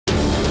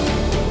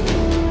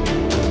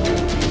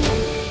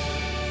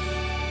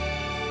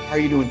How are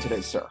you doing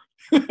today, sir?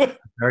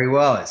 Very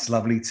well. It's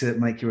lovely to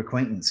make your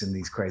acquaintance in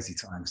these crazy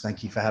times.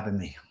 Thank you for having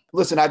me.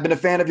 Listen, I've been a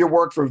fan of your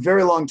work for a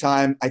very long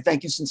time. I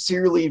thank you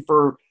sincerely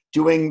for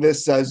doing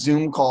this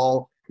Zoom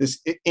call, this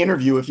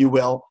interview, if you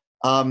will.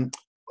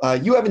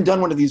 You haven't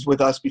done one of these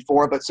with us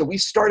before, but so we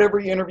start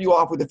every interview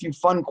off with a few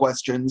fun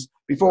questions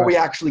before we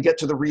actually get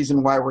to the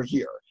reason why we're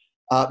here.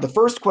 The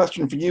first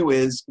question for you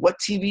is, what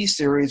TV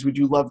series would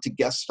you love to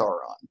guest star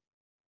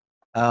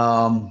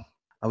on?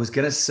 I was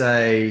going to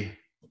say,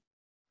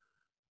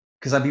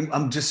 because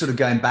I'm just sort of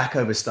going back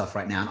over stuff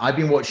right now. And I've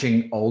been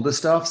watching older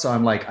stuff, so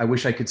I'm like, I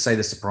wish I could say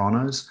The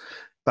Sopranos,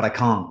 but I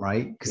can't,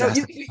 right? No,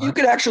 you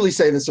could actually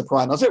say The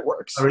Sopranos. It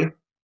works. Oh, really?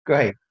 Go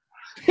ahead.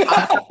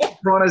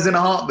 Sopranos in a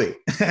heartbeat.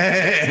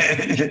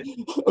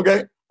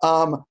 Okay.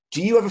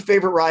 Do you have a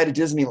favorite ride at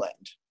Disneyland?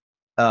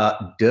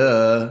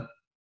 Duh.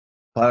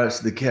 Pirates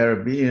of the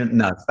Caribbean.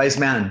 No, Space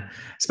Mountain.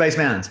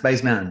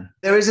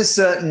 There is a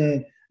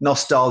certain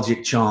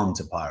nostalgic charm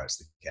to Pirates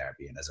of the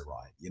Caribbean as a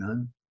ride, you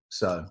know?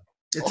 So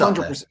it's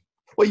 100%.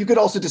 Well, you could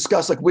also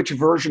discuss like which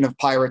version of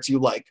Pirates you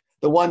like.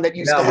 The one that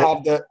used to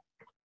have the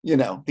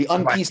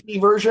un-PC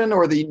version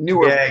or the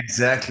newer. Yeah,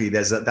 exactly.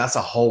 That's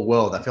a whole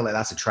world. I feel like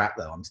that's a trap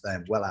though. I'm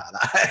staying well out of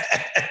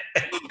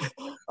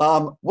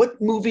that.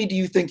 What movie do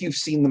you think you've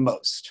seen the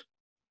most?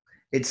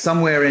 It's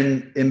somewhere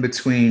in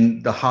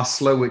between The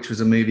Hustler, which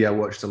was a movie I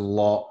watched a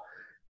lot,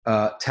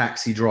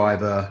 Taxi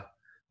Driver,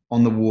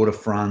 On the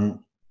Waterfront,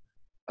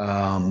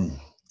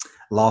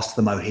 Last of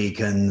the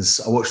Mohicans.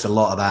 I watched a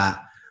lot of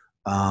that.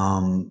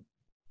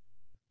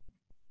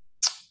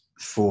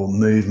 For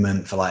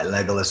Movement, for like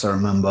Legolas, I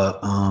remember.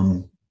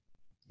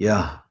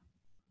 Yeah.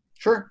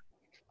 Sure.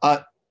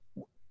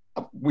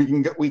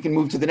 We can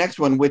move to the next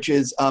one, which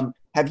is,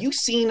 have you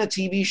seen a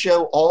TV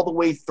show all the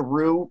way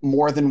through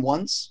more than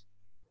once?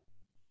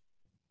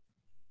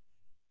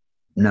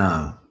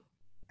 No,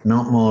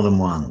 not more than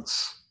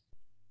once.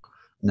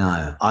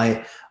 No,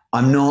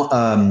 I'm not,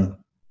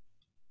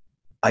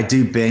 I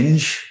do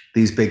binge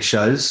these big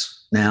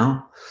shows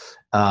now.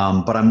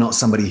 But I'm not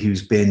somebody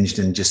who's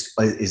binged and just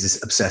is this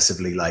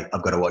obsessively like,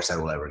 I've got to watch that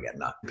all over again.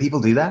 No. People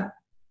do that?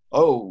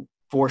 Oh,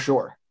 for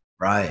sure.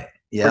 Right.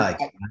 Yeah, I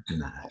can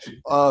imagine that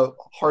actually.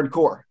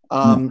 Hardcore.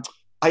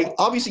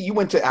 Obviously you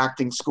went to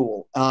acting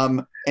school,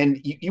 and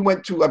you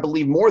went to, I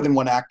believe, more than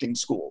one acting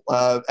school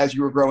as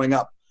you were growing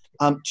up.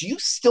 Do you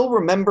still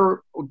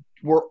remember,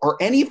 are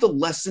any of the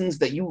lessons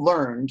that you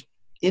learned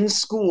in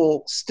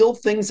school still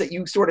things that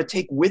you sort of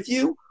take with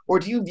you? Or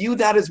do you view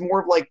that as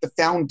more of like the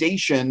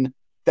foundation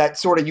that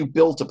sort of you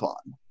built upon?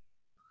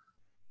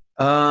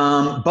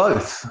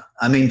 Both.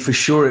 I mean, for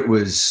sure it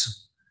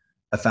was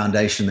a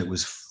foundation that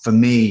was, for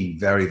me,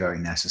 very, very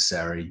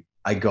necessary.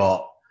 I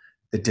got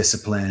the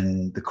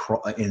discipline,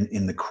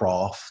 in the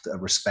craft, a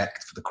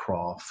respect for the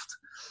craft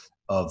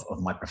of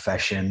my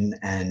profession,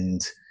 and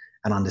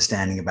an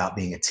understanding about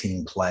being a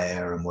team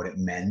player and what it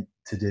meant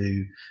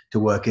to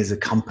work as a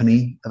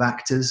company of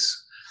actors.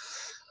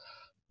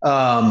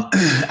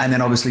 And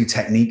then obviously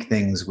technique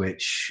things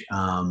which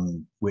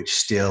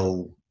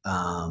still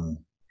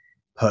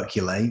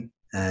percolate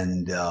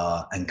and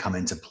come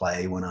into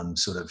play when I'm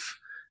sort of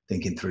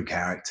thinking through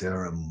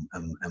character and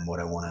what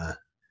I want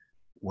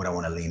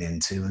to lean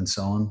into and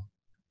so on.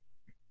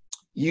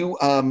 You,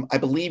 I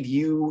believe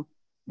you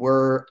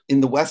were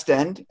in the West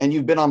End and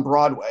you've been on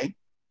Broadway.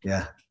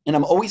 Yeah. And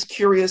I'm always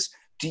curious,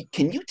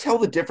 can you tell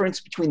the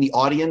difference between the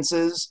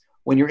audiences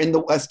when you're in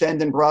the West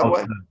End and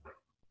Broadway? Oh,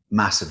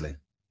 massively.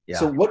 Yeah.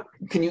 So what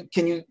can you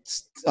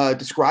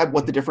describe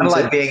what the difference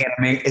is? Being,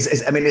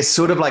 it's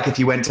sort of like if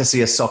you went to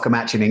see a soccer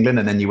match in England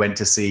and then you went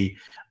to see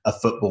a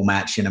football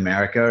match in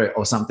America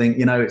or something.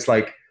 You know, it's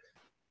like,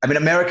 I mean,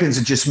 Americans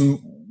are just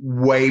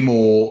way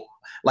more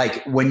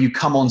like when you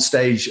come on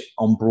stage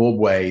on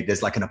Broadway,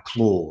 there's like an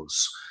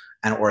applause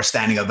or a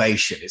standing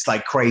ovation. It's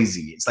like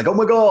crazy. It's like, oh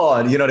my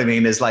God, you know what I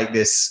mean? There's like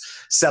this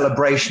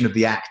celebration of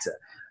the actor.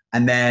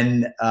 And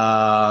then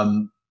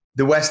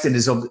the West End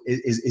is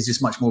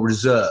just much more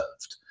reserved.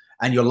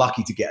 And you're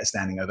lucky to get a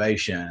standing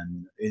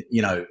ovation,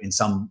 you know,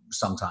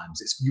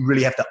 sometimes you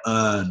really have to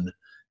earn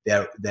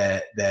their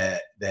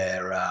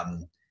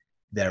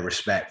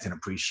respect and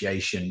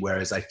appreciation.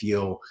 Whereas I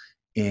feel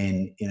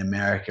in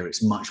America,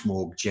 it's much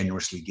more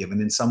generously given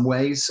in some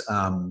ways.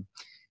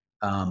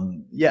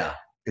 Yeah,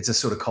 it's a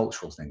sort of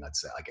cultural thing, I'd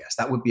say, I guess.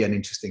 That would be an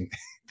interesting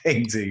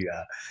thing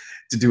to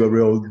do a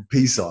real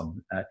piece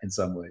on in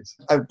some ways.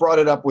 I've brought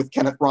it up with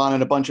Kenneth Braun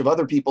and a bunch of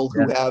other people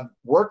who have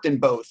worked in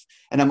both.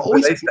 And I'm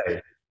always...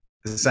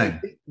 It's the same.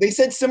 They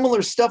said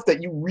similar stuff,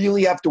 that you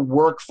really have to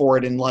work for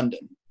it in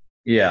London.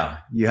 Yeah,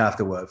 you have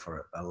to work for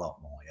it a lot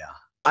more, yeah.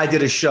 I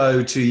did a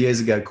show 2 years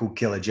ago called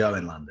Killer Joe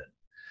in London.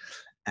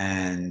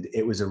 And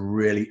it was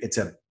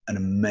an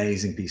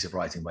amazing piece of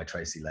writing by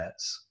Tracy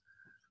Letts,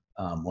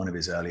 one of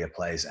his earlier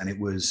plays. And it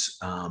was,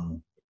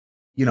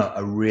 you know,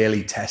 a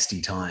really testy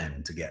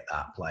time to get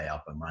that play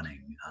up and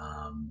running.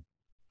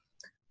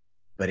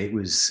 But it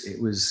was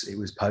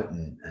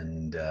potent,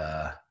 and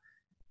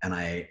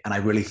I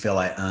really feel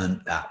I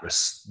earned that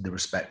the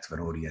respect of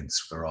an audience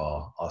for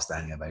our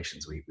standing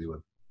ovations.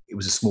 it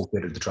was a small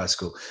theater at the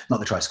Tricycle, not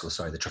the Tricycle,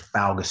 sorry, the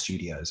Trafalgar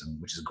Studios,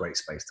 and which is a great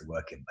space to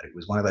work in. But it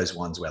was one of those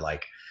ones where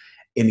like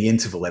in the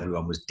interval,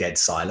 everyone was dead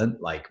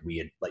silent. Like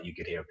you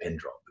could hear a pin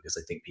drop because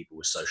I think people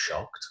were so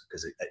shocked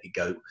because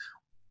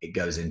it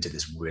goes into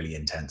this really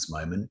intense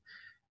moment.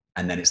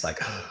 And then it's like,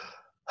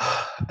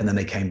 and then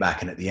they came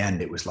back. And at the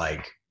end, it was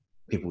like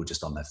people were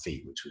just on their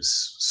feet, which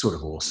was sort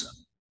of awesome,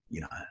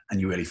 you know,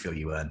 and you really feel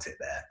you earned it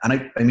there.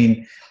 And I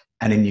mean,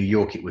 and in New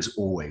York, it was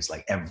always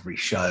like every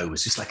show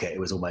was just like, it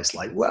was almost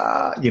like,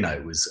 wow, you know,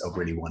 it was a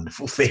really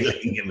wonderful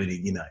feeling. It really,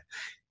 you know,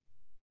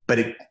 but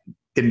it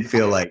didn't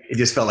feel like, it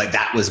just felt like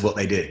that was what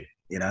they did,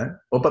 you know?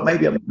 Well, but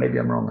maybe I'm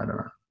wrong. I don't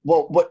know.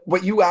 Well,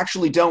 what you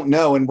actually don't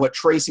know, and what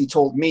Tracy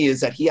told me, is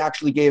that he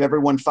actually gave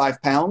everyone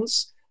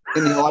 £5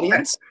 in the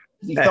audience.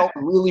 He felt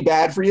really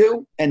bad for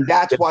you, and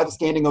that's why the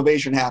standing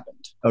ovation happened.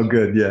 Oh,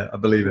 good. Yeah, I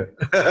believe it.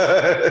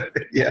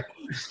 Yeah.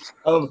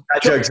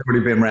 That joke's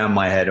already been around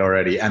my head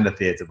already, and the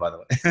theater, by the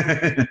way.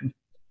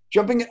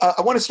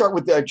 I want to start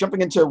with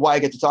jumping into why I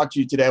get to talk to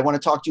you today. I want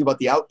to talk to you about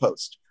the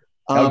Outpost.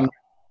 I'm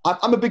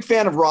a big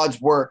fan of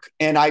Rod's work,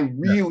 and I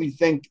really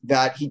think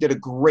that he did a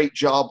great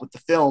job with the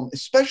film,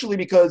 especially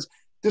because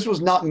this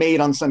was not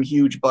made on some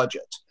huge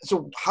budget.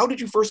 So how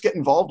did you first get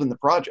involved in the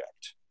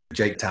project?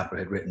 Jake Tapper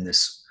had written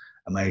this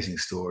amazing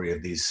story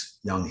of these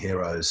young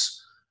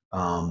heroes.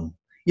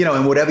 You know,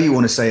 and whatever you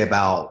want to say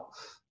about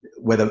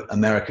whether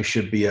America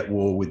should be at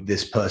war with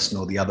this person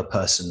or the other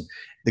person,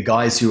 the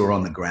guys who are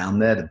on the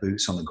ground there, the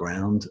boots on the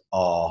ground,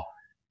 are,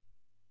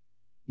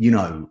 you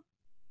know,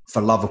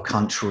 for love of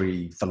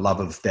country, for love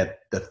of their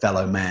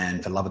fellow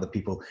man, for love of the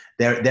people.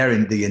 They're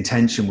in the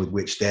intention with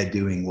which they're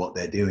doing what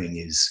they're doing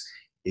is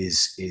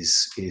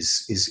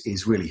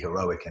really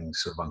heroic and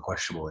sort of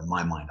unquestionable in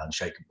my mind,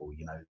 unshakable.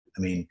 You know,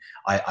 I mean,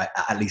 I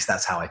at least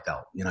that's how I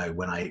felt, you know,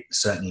 when I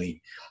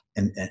certainly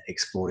and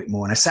explored it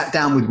more. And I sat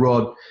down with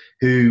Rod,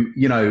 who,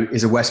 you know,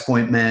 is a West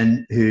Point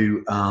man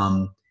who,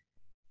 and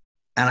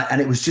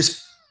it was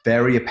just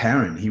very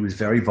apparent. He was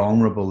very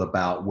vulnerable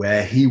about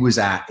where he was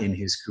at in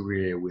his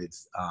career with,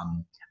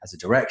 as a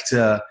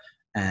director,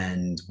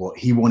 and what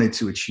he wanted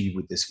to achieve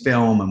with this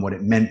film and what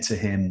it meant to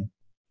him.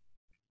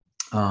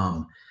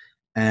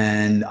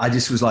 And I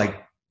just was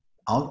like,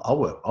 I'll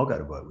go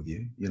to work with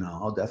you. You know,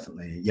 I'll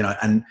definitely, you know,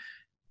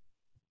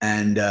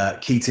 and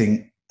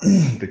Keating,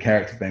 the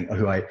character being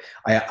who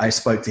I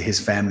spoke to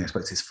his family, I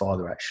spoke to his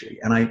father actually.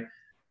 And I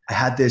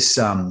had this,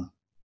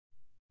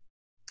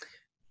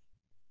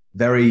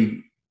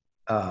 very,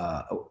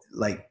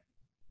 like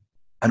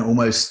an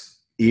almost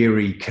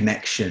eerie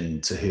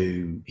connection to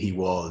who he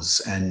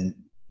was. And,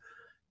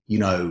 you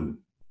know,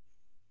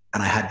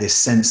 and I had this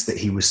sense that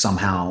he was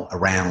somehow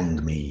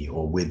around me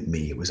or with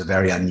me. It was a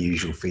very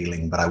unusual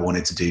feeling, but I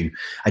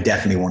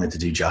definitely wanted to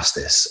do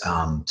justice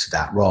to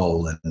that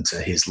role and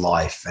to his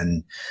life.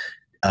 And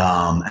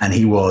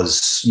he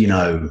was, you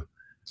know,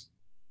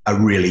 a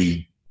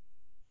really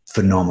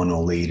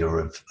phenomenal leader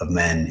of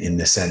men, in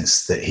the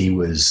sense that he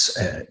was,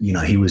 you know,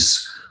 he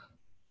was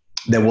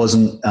a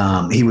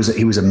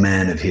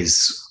man of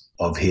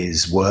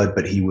his word,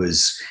 but he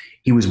was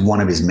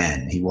one of his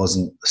men. He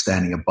wasn't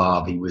standing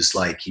above. He was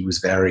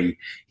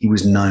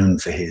known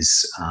for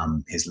his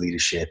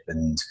leadership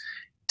and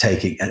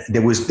taking,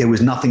 there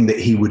was nothing that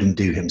he wouldn't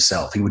do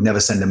himself. He would never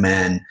send a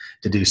man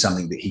to do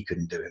something that he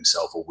couldn't do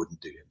himself or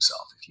wouldn't do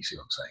himself, if you see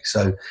what I'm saying.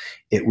 So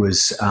it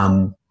was,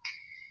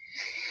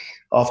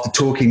 after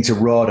talking to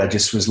Rod, I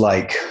just was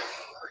like,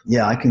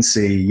 yeah, I can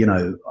see, you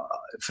know,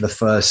 for the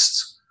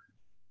first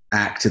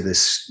act of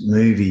this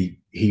movie,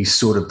 he's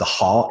sort of the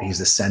heart, he's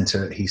the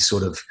center, he's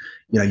sort of,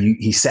 you know,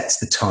 he sets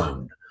the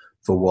tone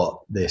for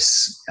what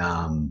this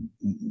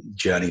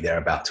journey they're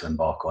about to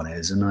embark on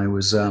is. And I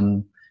was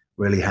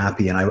really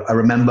happy. And I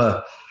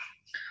remember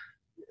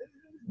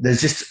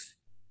there's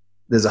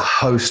a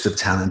host of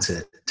talent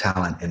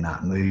in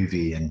that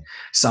movie, and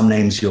some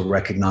names you'll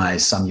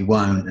recognize, some you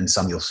won't, and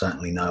some you'll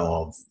certainly know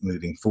of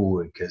moving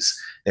forward, because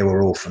they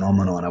were all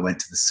phenomenal. And I went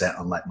to the set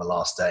on like my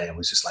last day and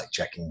was just like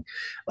checking,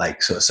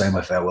 like sort of saying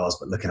my farewells,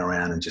 but looking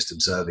around and just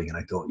observing. And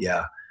I thought,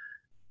 yeah,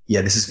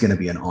 this is going to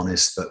be an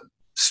honest but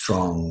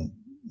strong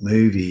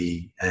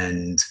movie.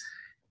 And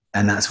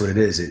that's what it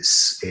is.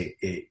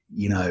 It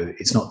you know,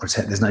 it's not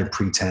there's no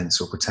pretense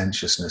or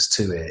pretentiousness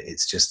to it.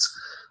 It's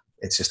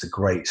just a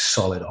great,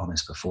 solid,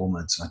 honest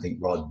performance. And I think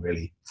Rod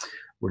really,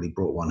 really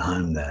brought one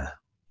home there.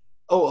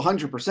 Oh,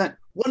 100%.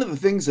 One of the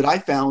things that I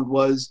found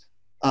was,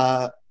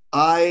 I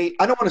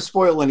don't want to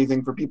spoil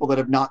anything for people that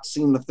have not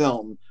seen the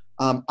film.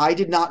 I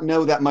did not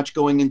know that much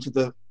going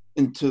into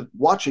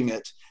watching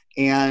it.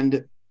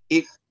 And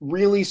it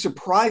really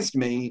surprised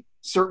me,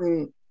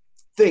 certain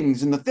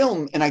things in the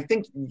film. And I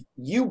think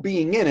you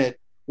being in it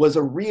was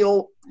a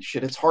real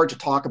shit. It's hard to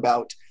talk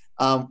about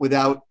but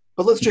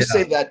let's just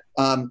say that,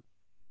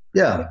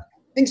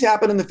 things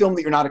happen in the film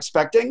that you're not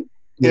expecting.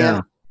 Yeah.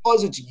 And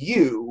because it's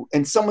you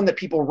and someone that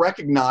people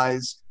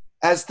recognize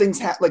as things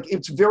happen, like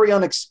it's very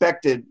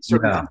unexpected,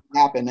 certain things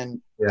happen.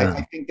 And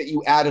I think that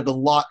you added a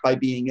lot by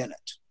being in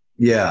it.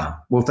 Yeah.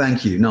 Well,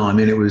 thank you. No, I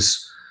mean, it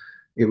was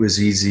it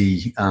was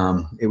easy.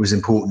 It was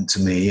important to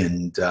me,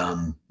 and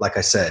like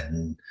I said,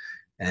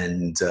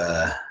 and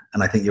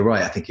I think you're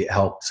right. I think it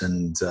helped,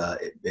 and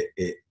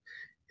it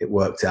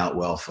worked out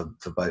well for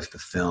both the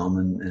film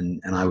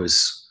and I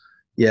was,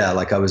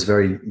 I was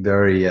very,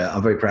 very,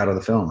 I'm very proud of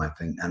the film, I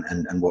think,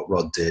 and what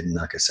Rod did, and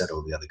like I said,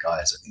 all the other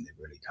guys, I think they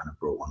really kind of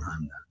brought one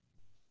home there.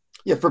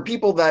 Yeah, for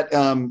people that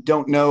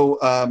don't know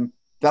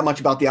that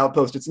much about The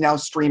Outpost, it's now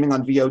streaming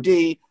on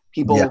VOD.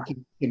 People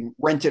can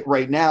rent it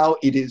right now.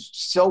 It is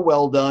so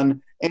well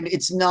done, and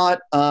it's not,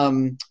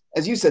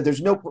 as you said,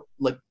 there's no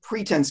like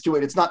pretense to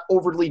it. It's not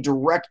overly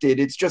directed.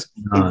 It's just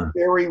a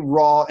very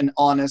raw and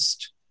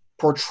honest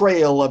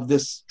portrayal of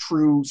this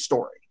true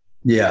story.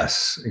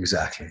 Yes,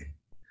 exactly.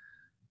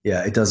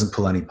 Yeah, it doesn't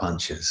pull any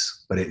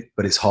punches, but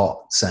it's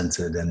heart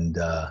centered, and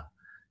I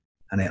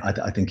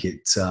think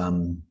it's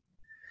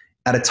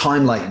at a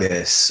time like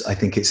this, I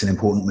think it's an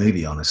important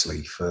movie,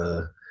 honestly,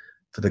 for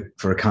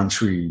a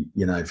country,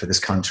 for this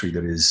country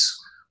that is,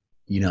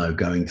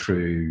 going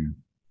through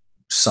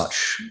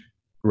such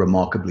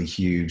remarkably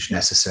huge,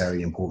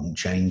 necessary, important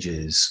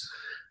changes,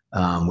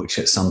 which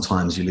at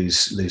sometimes you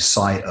lose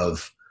sight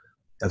of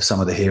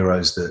some of the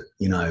heroes that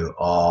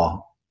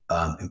are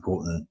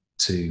important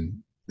to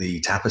the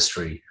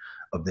tapestry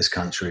of this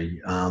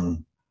country.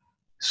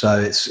 So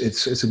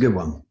it's a good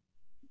one.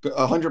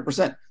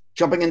 100%.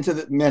 Jumping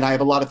into I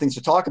have a lot of things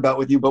to talk about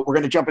with you, but we're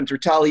going to jump into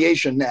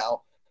Retaliation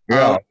now.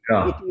 Yeah.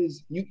 Which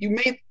is, you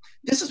made,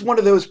 this is one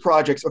of those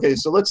projects. Okay,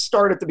 so let's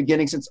start at the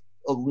beginning, since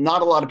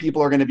not a lot of people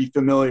are going to be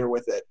familiar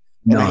with it.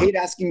 And I hate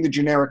asking the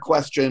generic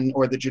question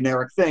or the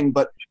generic thing,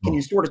 but can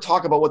you sort of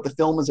talk about what the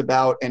film is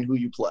about and who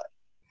you play?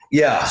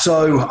 Yeah,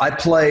 so I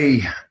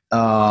play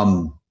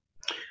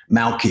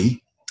Malky.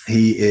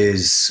 He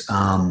is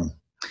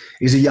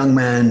he's a young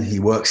man. He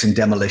works in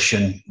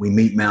demolition. We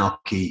meet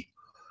Malky.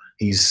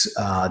 He's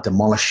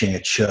demolishing a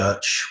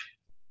church,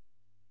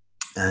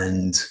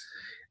 and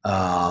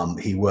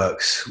he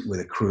works with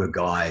a crew of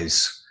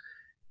guys.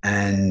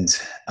 And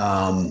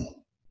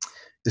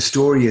the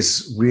story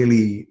is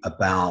really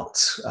about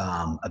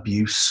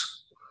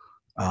abuse.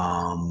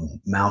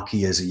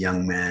 Malky is a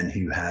young man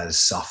who has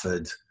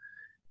suffered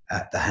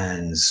at the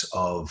hands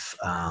of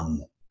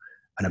an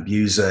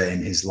abuser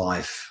in his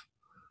life.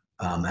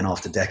 And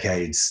after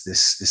decades,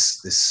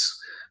 this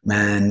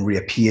man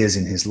reappears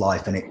in his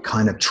life, and it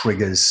kind of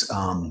triggers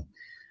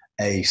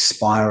a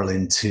spiral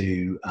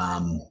into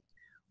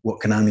what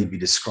can only be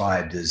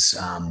described as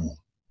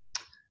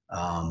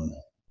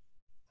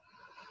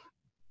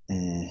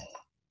a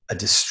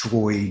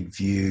destroyed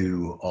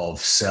view of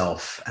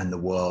self and the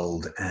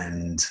world,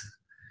 and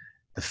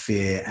the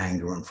fear,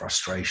 anger, and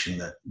frustration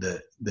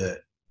that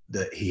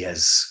he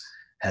has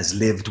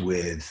lived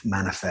with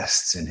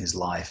manifests in his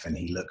life, and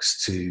he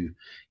looks to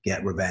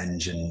get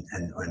revenge and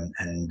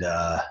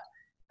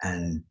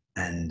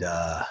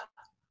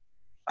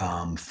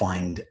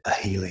find a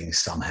healing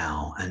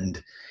somehow.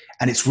 And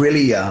it's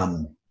really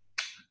a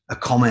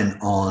comment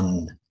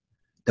on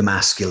the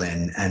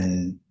masculine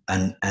and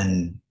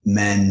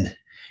men.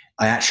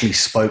 I actually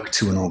spoke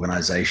to an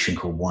organization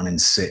called 1 in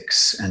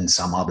 6 and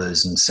some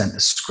others, and sent the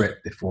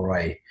script before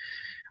I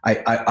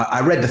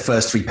read the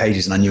first 3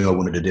 pages, and I knew I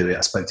wanted to do it.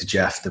 I spoke to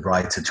Jeff, the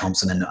writer,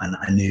 Thompson, and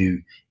I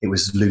knew it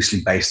was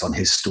loosely based on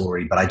his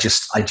story, but I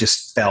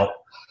just felt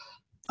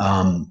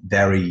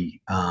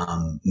very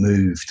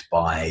moved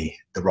by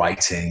the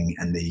writing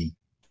and the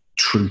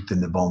truth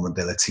and the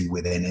vulnerability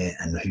within it,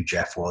 and who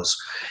Jeff was.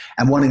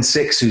 And 1 in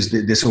 6, who's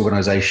this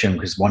organization,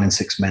 because 1 in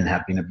 6 men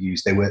have been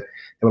abused, they were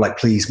like,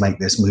 please make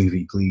this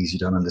movie, please. You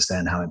don't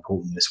understand how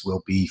important this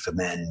will be for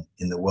men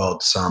in the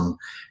world, some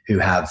who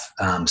have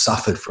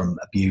suffered from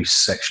abuse,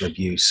 sexual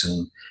abuse,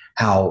 and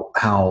how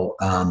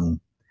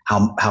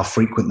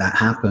frequent that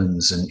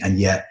happens. And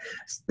yet,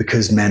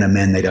 because men are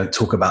men, they don't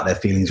talk about their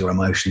feelings or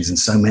emotions, and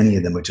so many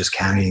of them are just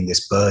carrying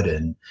this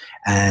burden.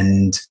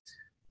 And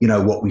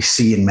what we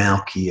see in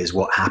Malky is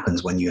what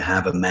happens when you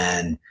have a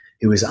man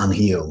who is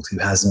unhealed, who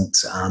hasn't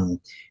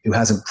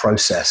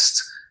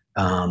processed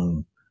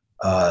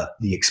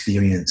the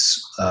experience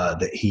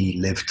that he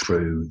lived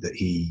through, that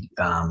he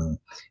and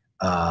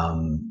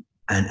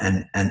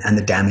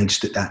the damage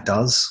that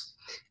does,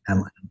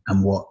 and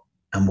what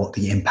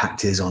the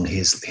impact is on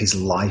his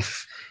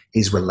life,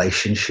 his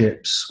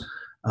relationships,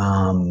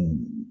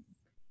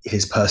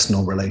 his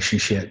personal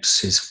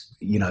relationships, his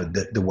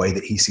the way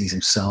that he sees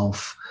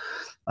himself.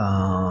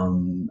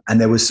 And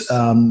there was,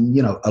 a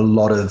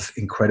lot of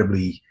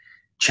incredibly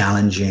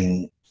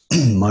challenging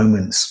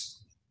moments.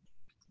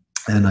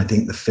 And I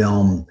think the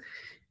film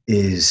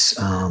is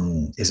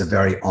a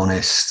very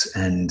honest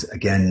and,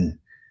 again,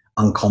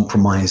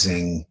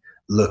 uncompromising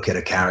look at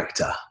a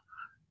character.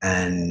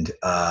 And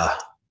I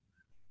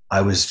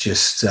was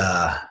just,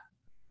 I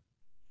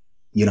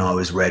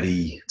was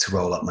ready to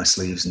roll up my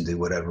sleeves and do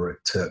whatever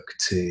it took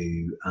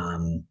to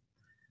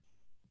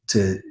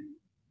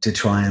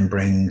try and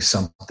bring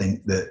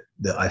something that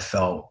I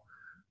felt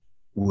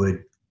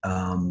would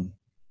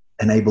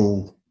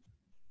enable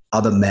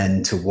other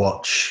men to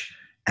watch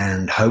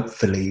and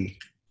hopefully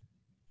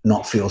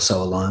not feel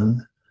so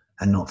alone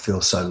and not feel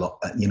so, not,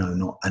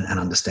 and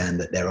understand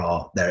that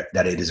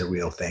that it is a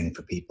real thing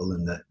for people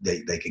and that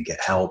they can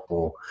get help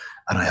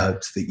and I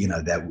hoped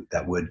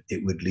that,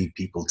 it would lead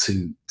people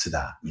to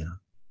that,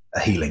 a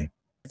healing.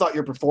 I thought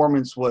your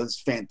performance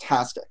was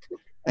fantastic,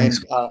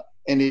 Thanks.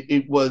 and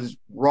it was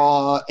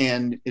raw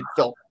and it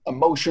felt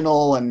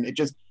emotional, and it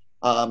just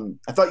I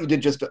thought you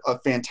did just a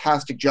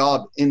fantastic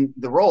job in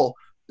the role.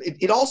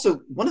 It also,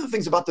 one of the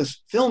things about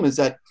this film is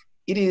that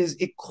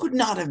it could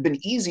not have been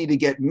easy to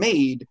get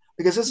made,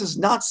 because this is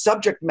not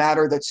subject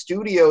matter that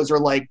studios are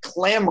like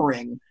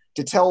clamoring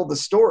to tell the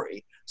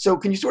story. So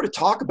can you sort of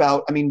talk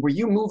about, I mean, were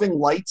you moving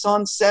lights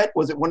on set?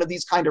 Was it one of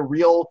these kind of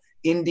real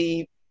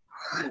indie,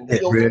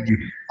 It really,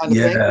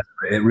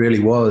 it really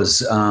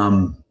was.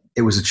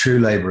 It was a true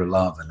labor of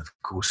love. And of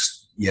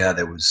course,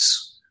 there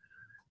was,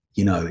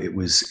 it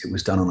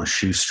was done on a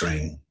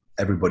shoestring.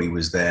 Everybody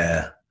was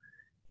there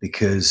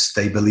because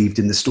they believed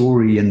in the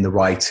story and the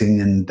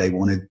writing, and they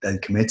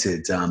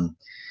committed.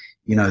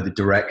 The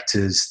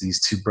directors,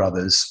 these two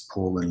brothers,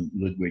 Paul and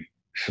Ludwig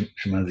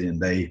Schmadian,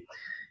 they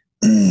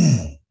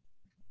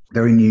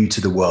very new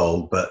to the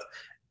world, but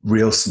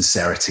real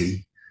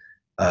sincerity,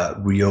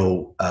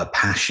 real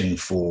passion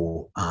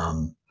for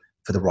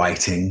the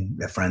writing.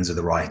 They're friends of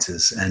the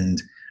writers,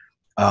 and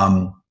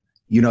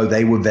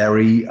they were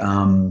very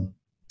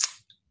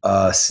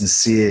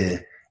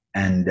sincere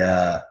and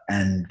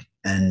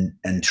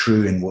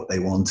true in what they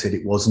wanted.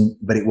 It wasn't,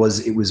 but it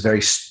was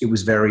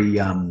very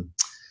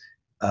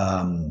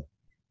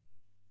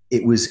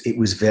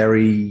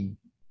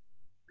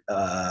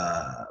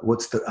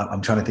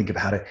I'm trying to think of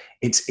how to,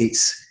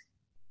 it's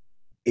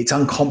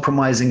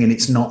uncompromising, and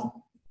it's not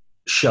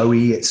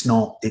showy. It's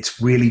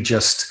really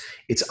just,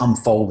 it's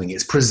unfolding.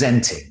 It's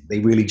presenting. They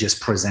really just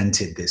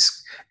presented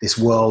this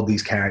world,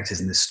 these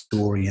characters in this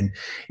story. And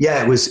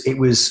it was,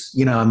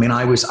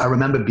 I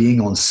remember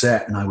being on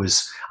set, and I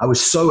was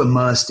so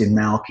immersed in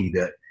Malky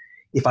that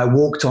if I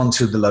walked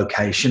onto the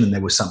location and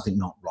there was something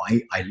not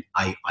right,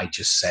 I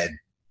just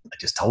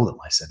told them,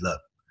 I said,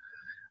 look,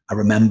 I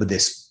remember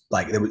this,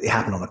 like it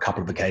happened on a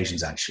couple of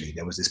occasions, actually.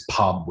 There was this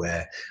pub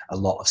where a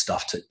lot of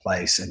stuff took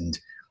place, and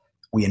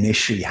we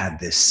initially had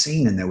this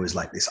scene, and there was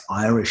like this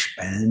Irish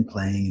band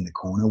playing in the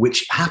corner,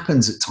 which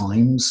happens at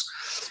times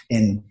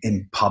in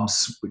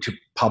pubs, which are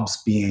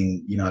pubs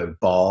being,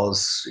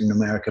 bars in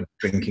America,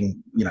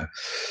 drinking,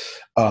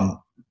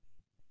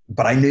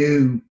 but I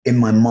knew in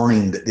my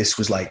mind that this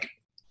was like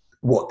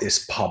what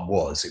this pub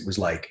was. It was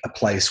like a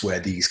place where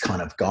these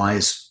kind of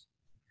guys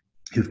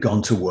who've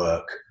gone to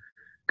work,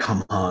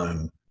 come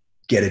home,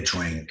 get a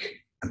drink,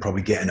 and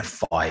probably get in a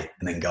fight,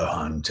 and then go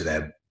home to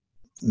their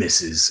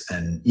misses,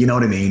 and you know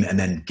what I mean, and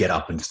then get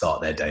up and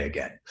start their day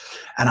again.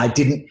 And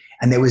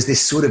there was this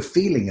sort of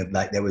feeling of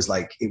like, it was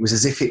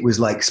as if it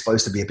was like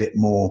supposed to be a bit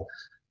more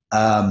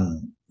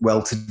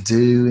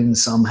well-to-do in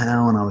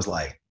somehow, and I was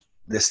like,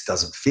 this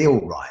doesn't feel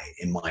right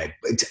in my,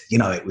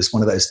 it was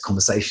one of those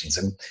conversations,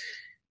 and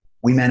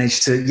we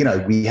managed to,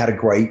 we had a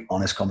great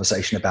honest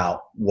conversation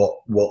about what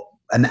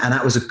and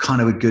that was a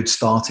kind of a good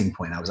starting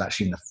point. I was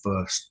actually in the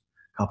first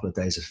couple of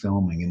days of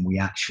filming, and we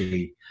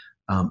actually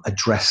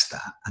addressed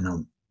that, and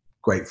I'm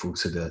grateful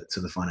to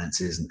the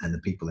financiers and the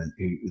people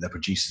the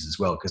producers as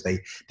well, because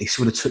they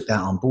sort of took that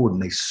on board,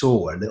 and they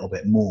saw a little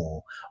bit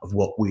more of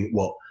what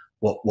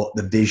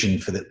the vision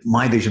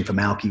my vision for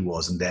Malky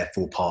was, and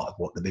therefore part of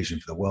what the vision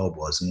for the world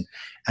was,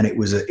 and it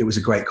was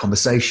a great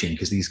conversation,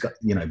 because these guys,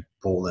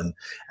 Paul and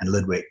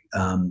Ludwig,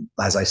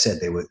 as I said,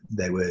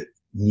 they were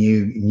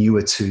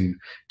newer to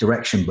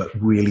direction, but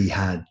really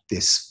had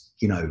this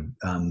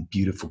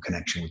beautiful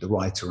connection with the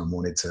writer and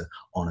wanted to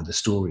honor the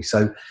story.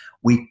 So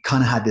we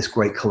kind of had this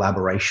great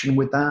collaboration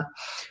with that.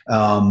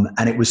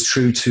 And it was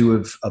true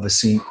of a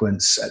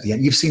sequence at the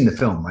end. You've seen the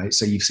film, right?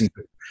 So you've seen,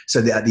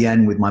 at the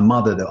end with my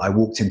mother, that I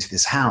walked into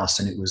this house,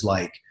 and it was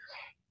like,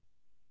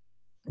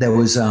 there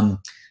was, there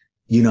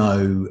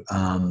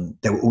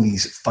were all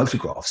these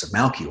photographs of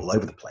Malky all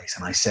over the place.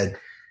 And I said,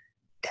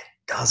 that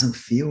doesn't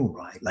feel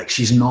right. Like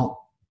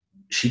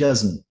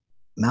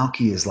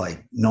Malky is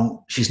like,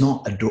 she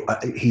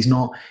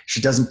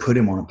doesn't put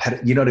him on a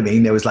pedestal. You know what I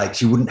mean? There was like,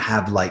 she wouldn't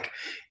have like,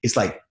 it's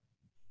like,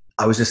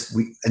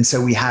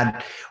 so we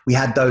had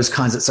those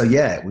kinds of,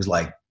 it was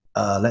like,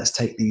 let's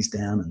take these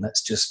down, and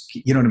let's just,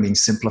 you know what I mean?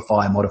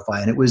 Simplify, modify.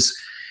 And it was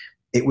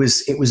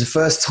the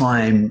first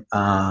time,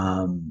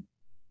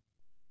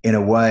 in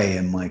a way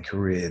in my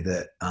career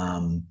that,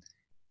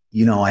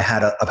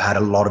 I've had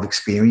a lot of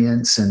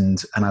experience,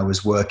 and I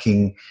was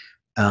working,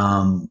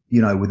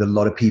 with a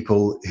lot of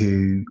people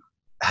who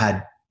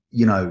had,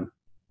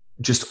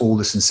 just all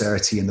the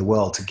sincerity in the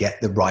world to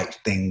get the right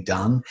thing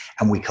done.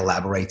 And we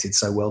collaborated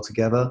so well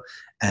together,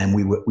 and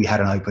we had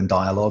an open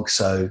dialogue.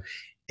 So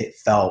it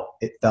felt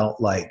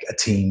like a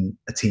team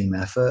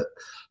effort.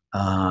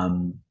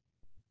 And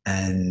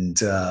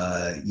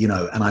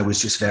I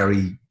was just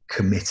very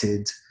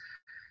committed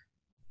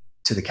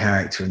to the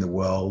character in the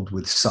world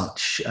with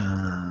such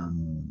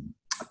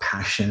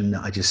passion.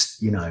 I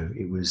just,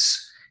 it was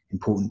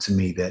important to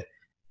me that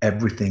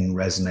everything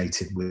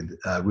resonated with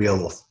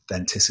real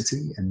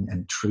authenticity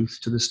and truth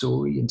to the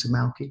story into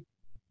Malky.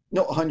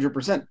 No,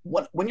 100%.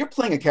 When you're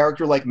playing a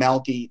character like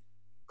Malky,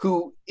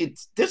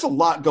 there's a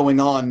lot going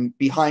on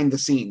behind the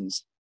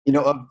scenes,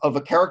 of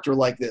a character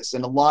like this,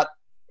 and a lot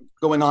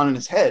going on in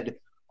his head.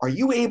 Are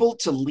you able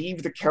to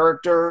leave the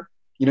character?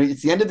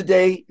 It's the end of the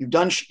day. You're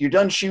done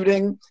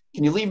shooting.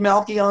 Can you leave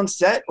Malky on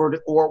set,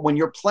 or when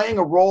you're playing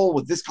a role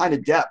with this kind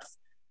of depth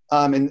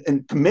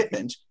and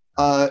commitment,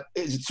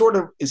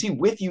 is he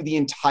with you the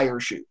entire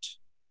shoot?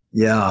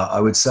 Yeah, I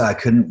would say I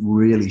couldn't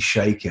really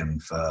shake him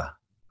for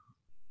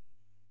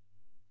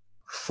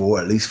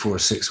at least 4 or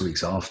 6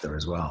 weeks after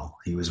as well.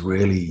 He was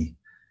really,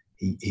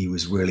 he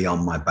was really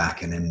on my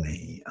back and in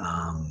me.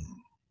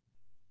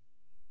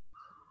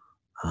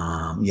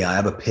 Yeah, I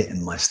have a pit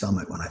in my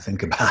stomach when I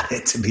think about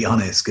it, to be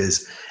honest,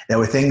 because there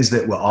were things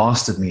that were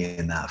asked of me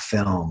in that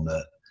film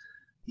that,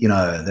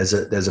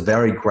 there's a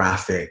very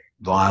graphic,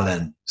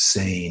 violent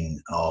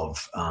scene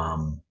of, I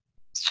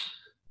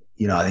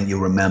think you'll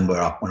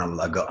remember when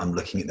I'm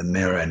looking at the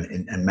mirror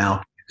and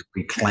Malcolm is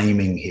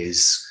reclaiming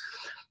his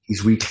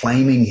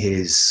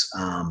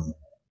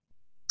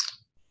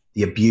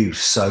the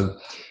abuse. So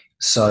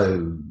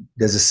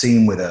there's a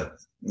scene where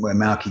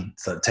Malky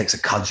takes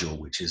a cudgel,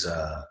 which is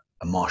a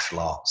martial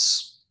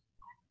arts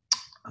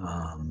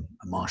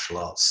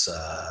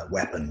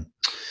weapon.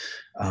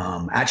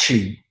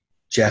 Actually,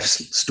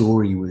 Jeff's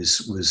story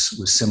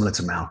was similar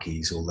to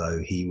Malky's, although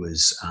he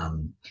was,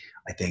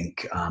 I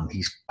think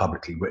he's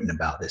publicly written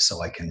about this,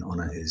 so I can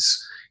honor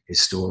his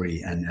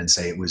story and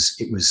say it was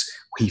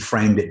he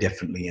framed it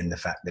differently in the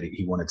fact that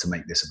he wanted to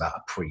make this about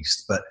a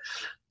priest, but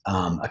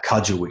a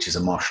cudgel, which is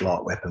a martial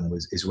art weapon,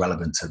 is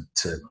relevant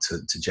to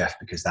Jeff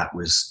because that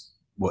was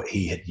what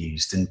he had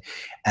used, and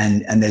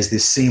there's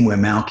this scene where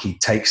Malky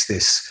takes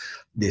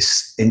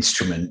this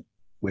instrument,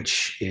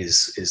 which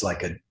is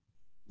like a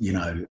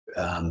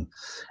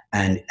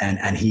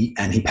and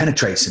he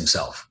penetrates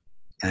himself,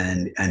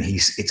 and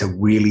it's a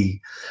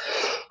really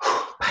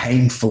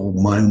painful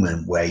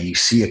moment where you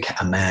see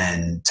a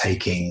man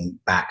taking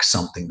back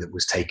something that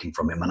was taken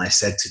from him. And I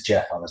said to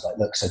Jeff, I was like,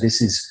 look, so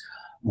this is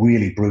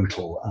really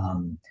brutal.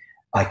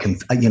 I can,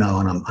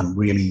 and I'm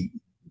really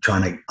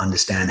trying to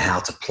understand how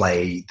to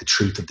play the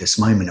truth of this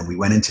moment. And we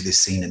went into this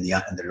scene, and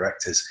the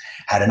directors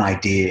had an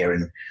idea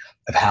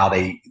of how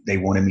they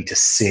wanted me to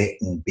sit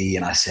and be.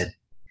 And I said,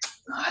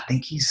 I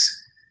think he's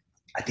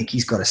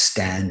got to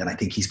stand, and I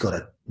think he's got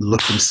to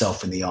look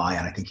himself in the eye,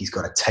 and I think he's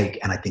got to take,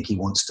 and I think he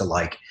wants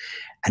to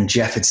and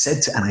Jeff had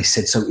said and I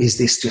said, so is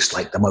this just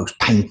like the most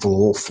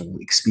painful, awful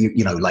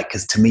experience,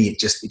 because to me, it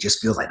just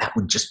feels like that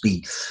would just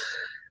be,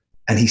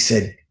 and he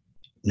said,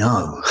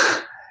 no,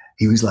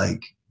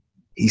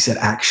 he said,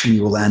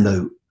 actually,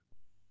 Orlando,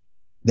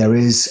 there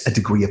is a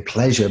degree of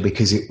pleasure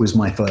because it was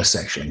my first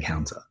sexual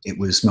encounter. It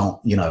was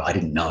not, I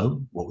didn't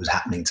know what was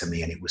happening to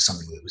me, and it was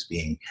something that was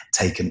being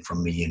taken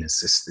from me, and it's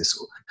this,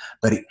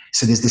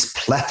 so there's this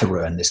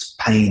plethora and this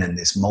pain and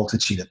this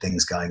multitude of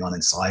things going on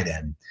inside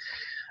him.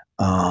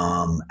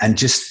 And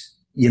just,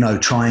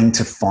 trying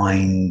to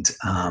find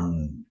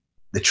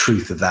the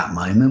truth of that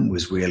moment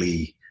was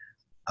really,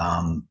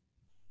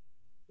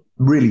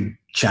 really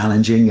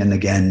challenging. And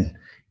again,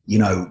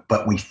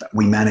 but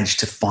we managed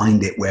to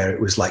find it where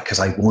it was like, because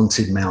I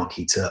wanted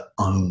Malky to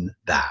own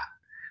that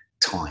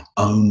time,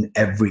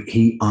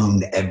 he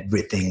owned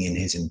everything in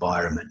his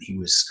environment.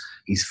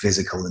 He's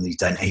physical, and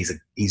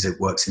he's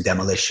works in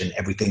demolition.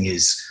 Everything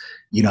is,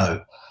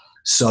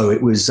 so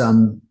it was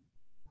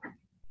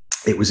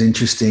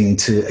interesting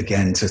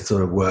to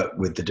sort of work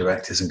with the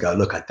directors and go,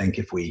 look, I think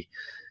if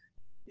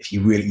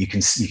you really, you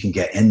can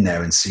get in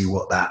there and see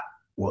what that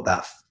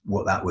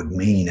would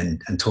mean.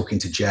 And talking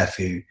to Jeff,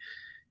 who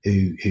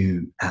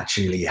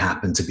actually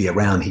happened to be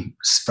around, he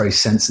very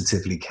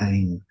sensitively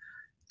came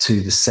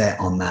to the set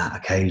on that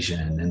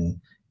occasion, and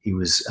he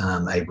was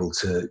able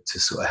to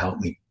sort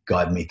of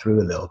guide me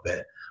through a little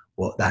bit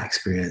what that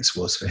experience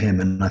was for him.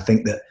 And I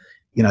think that,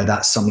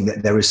 that's something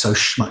that there is so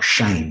much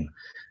shame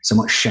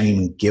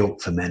and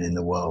guilt for men in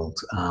the world,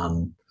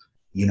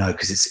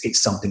 because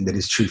it's something that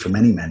is true for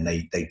many men.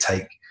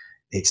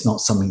 It's not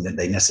something that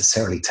they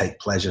necessarily take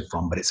pleasure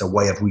from, but it's a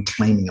way of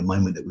reclaiming a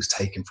moment that was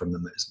taken from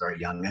them at a very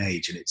young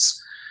age. And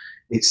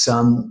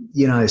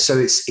so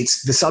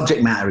it's the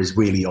subject matter is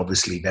really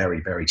obviously very,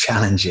 very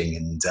challenging,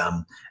 and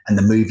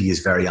the movie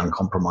is very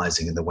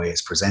uncompromising in the way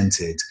it's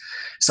presented.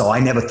 So I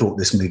never thought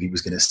this movie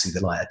was going to see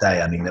the light of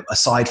day. I mean,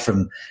 aside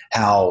from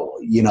how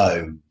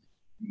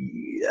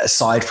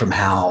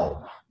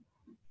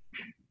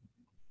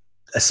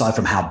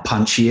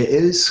punchy it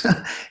is,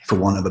 for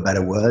want of a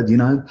better word,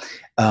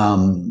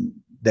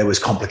 there was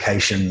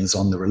complications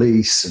on the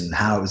release and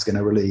how it was going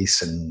to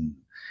release, and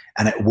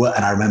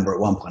I remember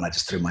at one point I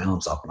just threw my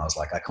arms up and I was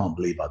like, I can't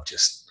believe I've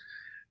just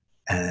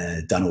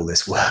done all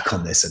this work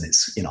on this, and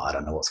it's, I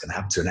don't know what's going to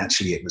happen to it. And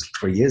actually, it was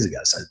 3 years ago.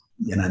 So,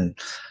 and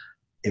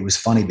it was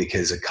funny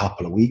because a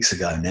couple of weeks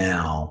ago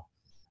now,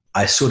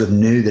 I sort of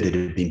knew that it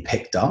had been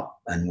picked up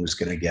and was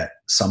going to get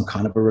some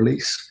kind of a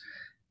release.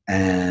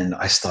 And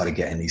I started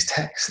getting these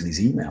texts and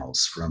these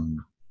emails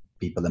from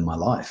people in my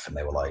life. And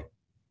they were like,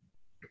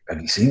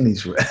 have you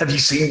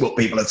seen what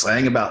people are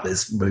saying about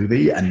this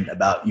movie and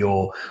about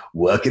your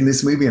work in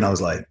this movie? And I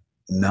was like,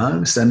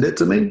 no, send it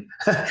to me.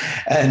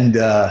 and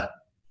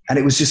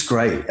it was just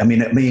great. I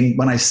mean,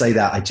 when I say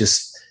that, I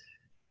just,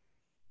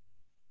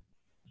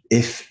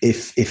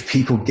 if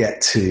people get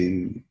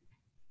to,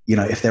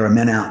 if there are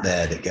men out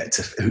there that get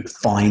to who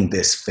find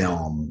this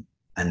film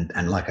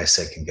and like I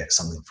said, can get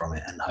something from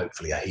it and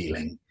hopefully a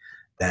healing,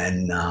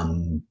 then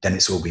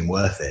it's all been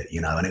worth it,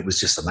 And it was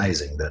just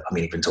amazing that, I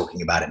mean, even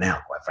talking about it now,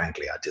 quite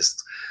frankly, I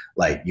just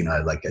I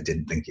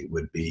didn't think it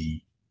would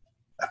be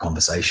a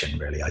conversation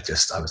really. I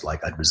was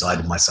like, I'd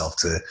resigned myself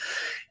to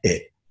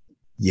it.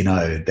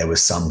 There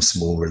was some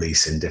small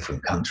release in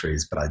different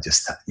countries, but I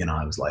just,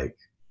 I was like,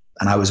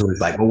 and I was always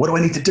like, well, what do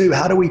I need to do?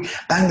 How do we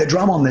bang the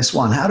drum on this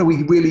one? How do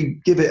we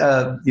really give it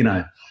a,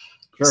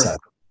 Sure. So.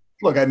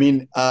 Look, I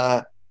mean,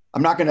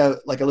 I'm not going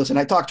to listen,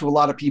 I talk to a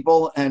lot of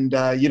people and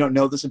you don't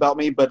know this about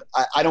me, but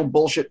I don't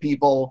bullshit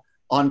people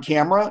on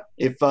camera.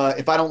 If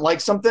I don't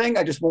like something,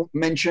 I just won't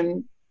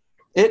mention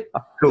it.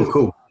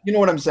 Cool. You know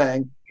what I'm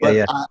saying? But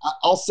yeah.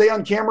 I'll say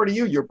on camera to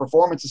you, your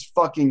performance is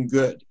fucking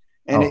good.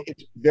 And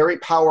it's very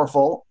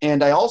powerful.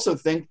 And I also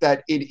think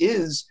that it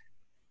is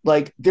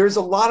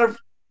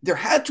there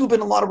had to have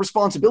been a lot of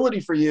responsibility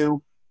for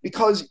you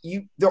because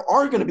there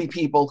are going to be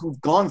people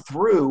who've gone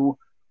through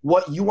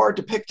what you are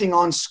depicting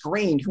on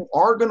screen who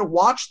are going to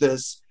watch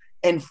this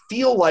and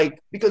feel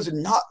like, because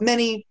not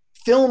many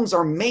films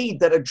are made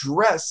that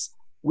address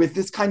with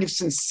this kind of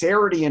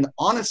sincerity and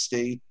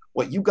honesty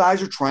what you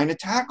guys are trying to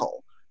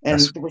tackle. And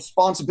the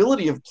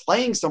responsibility of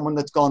playing someone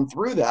that's gone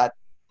through that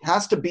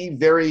has to be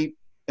very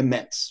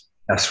immense.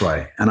 That's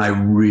right. And I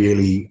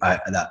really,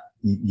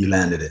 you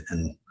landed it.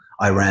 And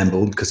I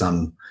rambled because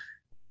I'm,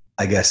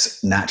 I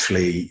guess,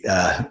 naturally,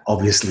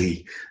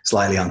 obviously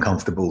slightly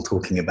uncomfortable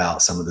talking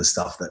about some of the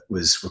stuff that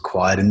was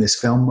required in this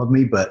film of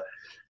me, but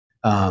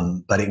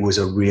it was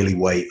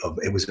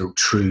it was a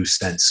true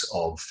sense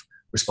of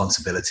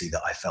responsibility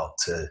that I felt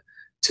to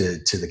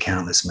the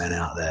countless men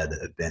out there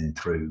that have been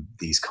through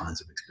these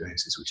kinds of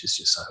experiences, which is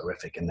just so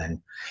horrific. And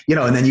then,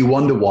 and then you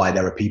wonder why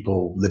there are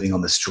people living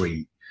on the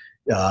street,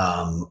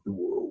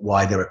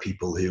 why there are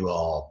people who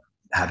are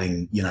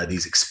having,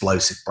 these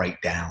explosive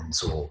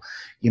breakdowns or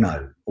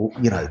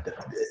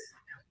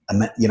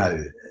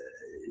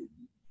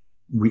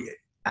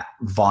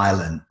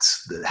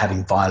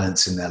having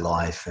violence in their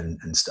life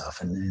and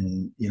stuff.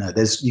 And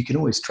you can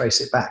always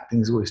trace it back.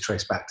 Things always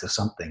trace back to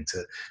something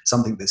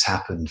that's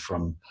happened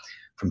from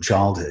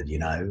childhood,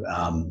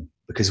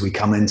 because we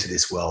come into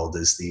this world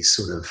as these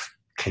sort of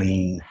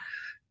clean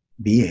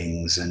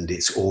beings and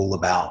it's all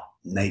about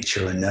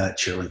nature and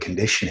nurture and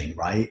conditioning,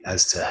 right,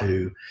 as to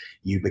who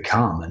you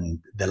become and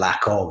the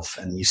lack of.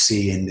 And you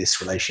see in this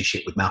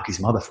relationship with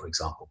Malky's mother, for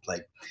example,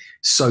 played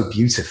so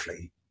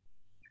beautifully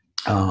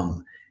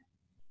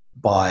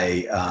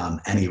by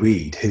Annie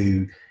Reid,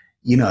 who,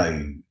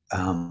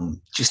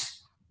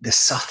 just the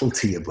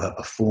subtlety of her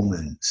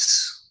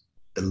performance,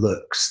 the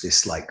looks,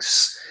 this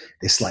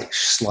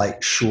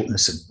slight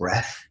shortness of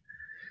breath.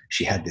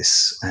 She had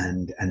this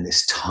and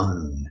this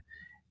tone.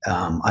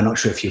 I'm not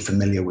sure if you're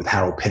familiar with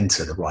Harold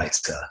Pinter, the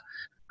writer,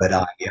 but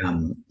I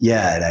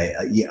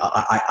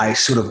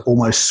sort of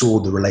almost saw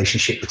the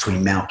relationship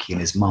between Malky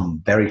and his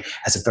mum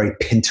as a very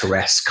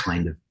Pinteresque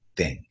kind of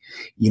thing,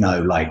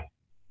 like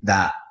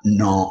that,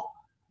 not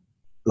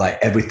like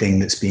everything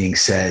that's being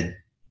said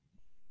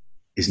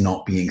is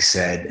not being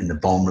said, and the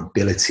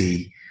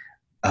vulnerability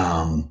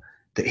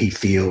that he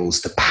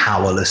feels, the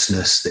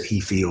powerlessness that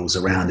he feels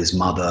around his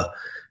mother,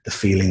 the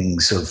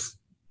feelings of,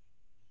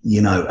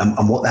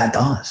 and what that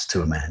does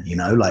to a man,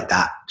 like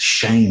that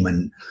shame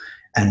and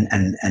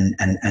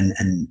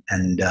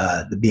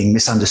the being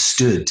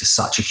misunderstood to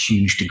such a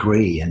huge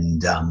degree.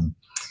 And,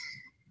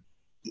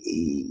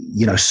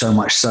 so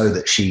much so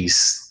that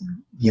she's,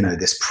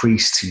 this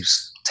priest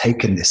who's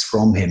taken this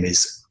from him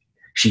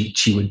she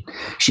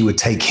would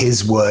take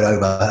his word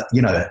over,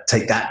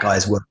 take that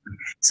guy's word.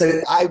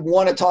 So I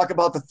want to talk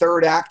about the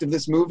third act of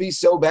this movie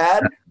so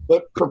bad.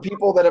 But for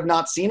people that have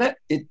not seen it,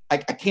 I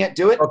can't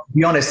do it. Well, to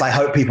be honest, I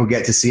hope people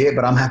get to see it,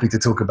 but I'm happy to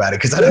talk about it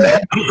because I don't know how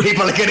many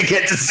people are going to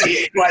get to see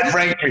it, quite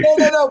frankly.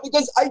 No,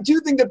 because I do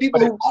think that people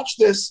who watch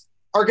this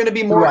are going to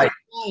be more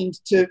inclined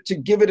to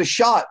give it a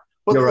shot.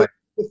 But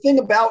the thing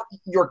about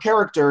your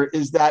character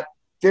is that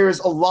there's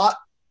a lot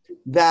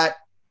that,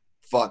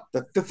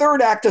 the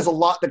third act has a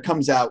lot that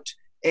comes out,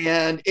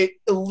 and it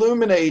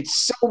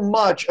illuminates so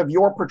much of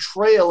your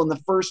portrayal in the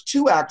first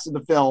two acts of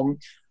the film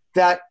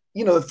that,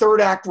 the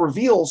third act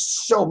reveals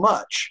so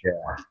much.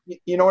 Yeah.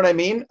 You know what I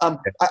mean?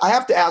 I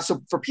have to ask,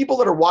 so for people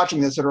that are watching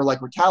this that are like,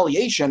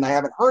 Retaliation, I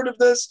haven't heard of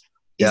this.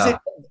 Is it,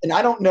 and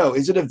I don't know,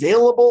 is it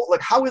available?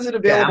 Like, how is it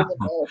available in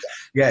America?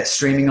 Yeah, it's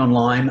streaming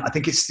online. I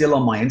think it's still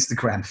on my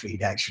Instagram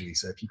feed, actually.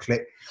 So if you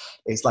click,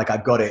 it's like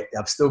I've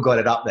still got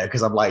it up there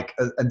because I'm like,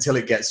 until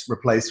it gets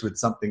replaced with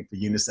something for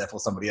UNICEF or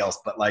somebody else.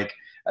 But like,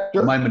 at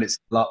the moment, it's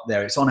still up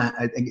there. It's on,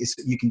 I think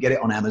you can get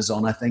it on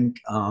Amazon, I think.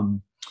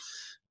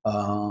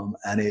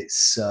 and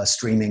it's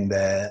streaming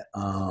there.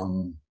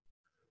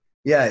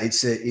 Yeah,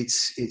 it's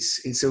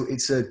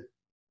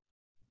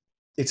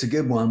a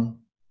good one.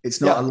 It's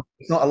not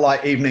a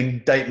light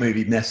evening date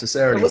movie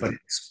necessarily, but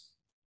it's.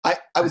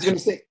 I was going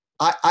to say,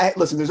 I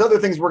listen. There's other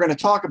things we're going to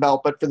talk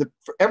about, but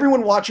for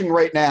everyone watching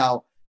right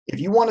now, if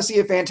you want to see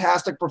a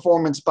fantastic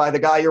performance by the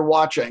guy you're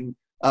watching,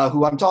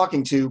 who I'm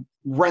talking to,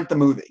 rent the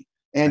movie,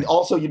 and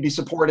also you'd be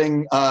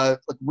supporting like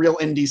real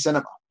indie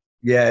cinema.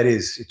 Yeah, it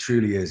is. It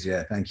truly is.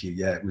 Yeah, thank you.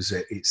 Yeah,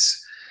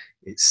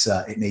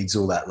 it needs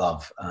all that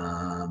love,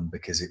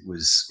 because it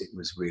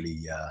was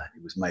really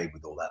it was made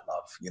with all that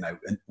love, you know.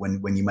 And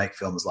when you make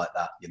films like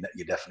that,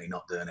 you're definitely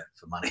not doing it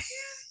for money.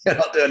 You're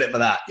not doing it for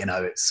that, you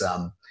know. It's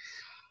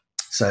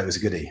so it was a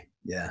goodie.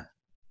 Yeah.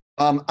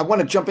 I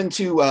want to jump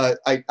into I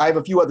have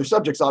a few other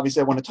subjects obviously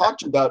I want to talk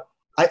to you about.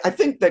 I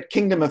think that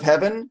Kingdom of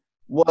Heaven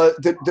was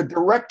the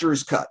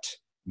director's cut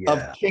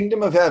of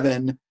Kingdom of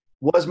Heaven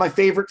was my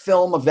favorite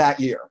film of that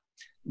year.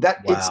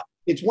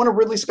 It's one of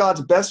Ridley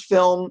Scott's best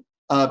films.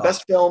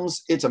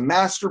 It's a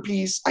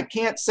masterpiece. I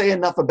can't say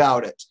enough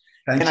about it.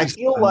 And I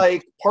feel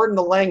like, pardon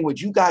the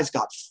language, you guys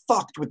got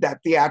fucked with that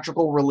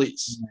theatrical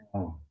release.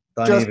 Oh,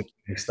 don't even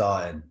get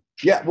started.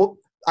 Yeah, well,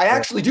 I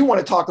actually do want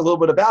to talk a little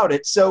bit about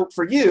it. So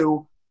for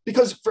you,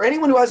 because for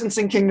anyone who hasn't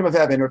seen Kingdom of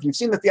Heaven, or if you've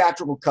seen the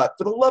theatrical cut,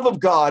 for the love of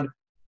God,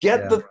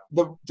 get the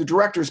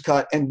director's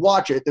cut and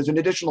watch it. There's an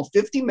additional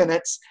 50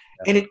 minutes,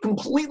 and it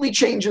completely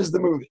changes the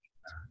movie.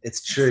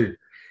 It's true.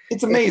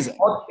 It's amazing.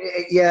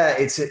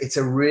 It's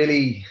a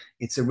really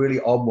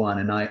odd one,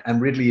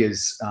 and Ridley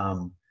is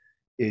a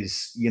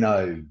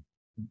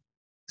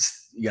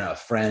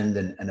friend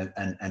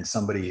and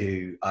somebody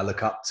who I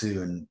look up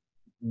to and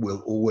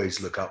will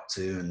always look up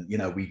to. And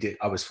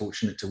I was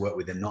fortunate to work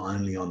with him not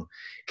only on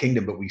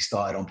Kingdom, but we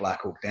started on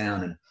Black Hawk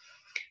Down. And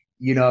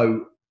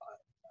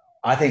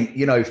I think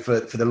for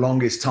the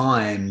longest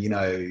time,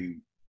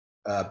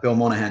 Bill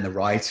Monahan, the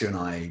writer, and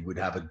I would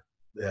have a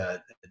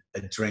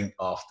drink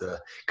after,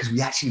 because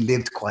we actually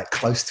lived quite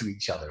close to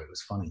each other. It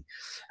was funny,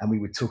 and we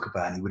would talk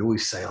about, and he would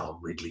always say, "Oh,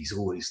 Ridley's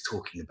always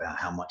talking about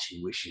how much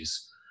he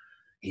wishes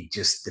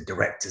the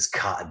director's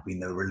cut had been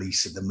the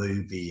release of the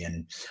movie."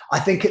 And I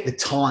think at the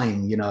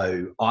time,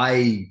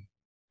 I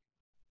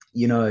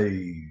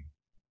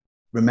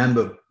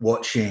remember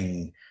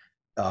watching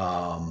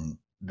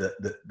the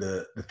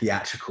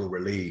theatrical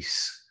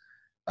release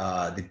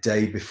the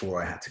day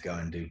before I had to go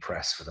and do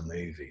press for the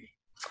movie.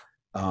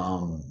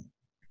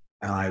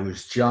 And I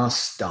was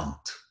just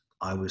stumped.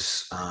 I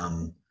was,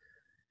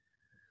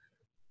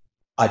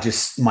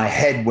 my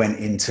head went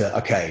into,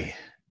 okay,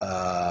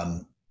 how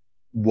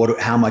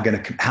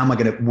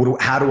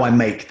do I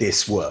make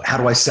this work? How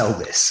do I sell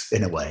this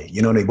in a way?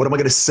 You know what I mean? What am I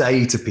going to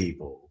say to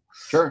people?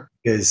 Sure.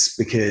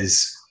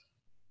 Because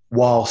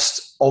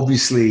whilst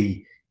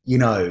obviously,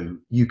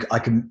 I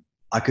could,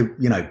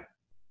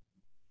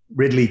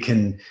 Ridley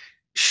can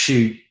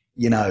shoot,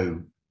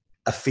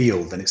 a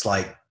field, and it's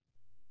like,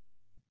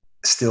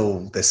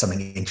 still there's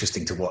something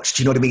interesting to watch.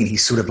 Do you know what I mean?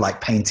 He's sort of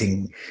like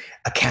painting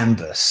a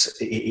canvas.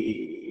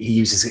 He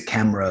uses a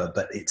camera,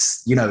 but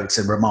it's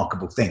a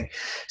remarkable thing.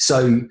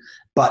 So,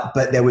 but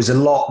there was a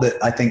lot that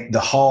I think the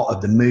heart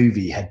of the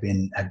movie had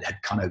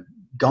kind of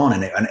gone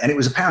in it, and it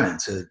was apparent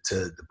to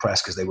the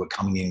press, because they were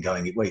coming in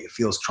going, wait, it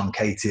feels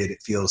truncated.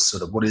 It feels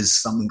sort of,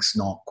 something's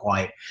not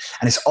quite.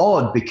 And it's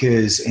odd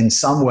because in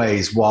some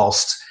ways,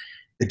 whilst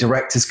the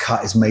director's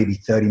cut is maybe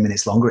 30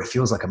 minutes longer, it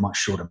feels like a much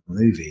shorter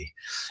movie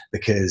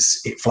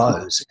because it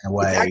flows in a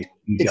way.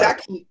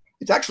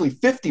 It's actually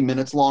 50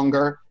 minutes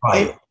longer.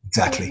 Right,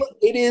 exactly.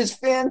 It is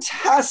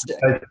fantastic.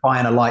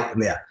 Fine, I like,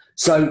 yeah.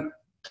 So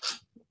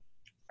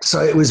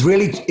it was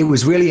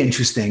really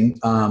interesting.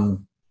 I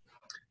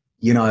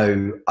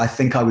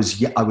think I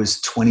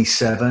was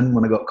 27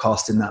 when I got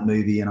cast in that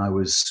movie, and I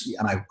would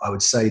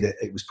say that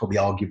it was probably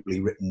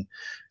arguably written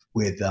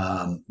with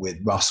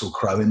Russell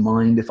Crowe in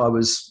mind, if I'm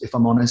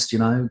honest,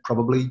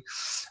 probably.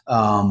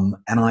 And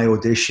I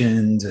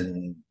auditioned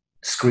and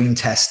screen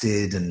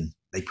tested, and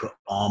they put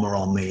armor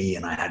on me,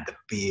 and I had the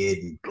beard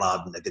and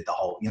blood, and they did the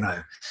whole, And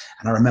I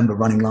remember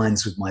running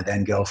lines with my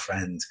then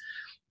girlfriend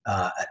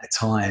at the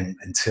time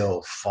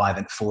until 5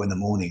 and 4 in the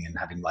morning, and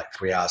having like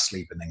 3 hours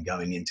sleep, and then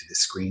going into the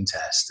screen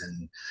test.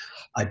 And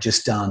I'd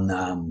just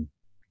done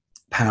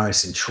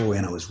Paris and Troy,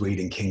 and I was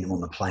reading Kingdom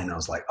on the plane. I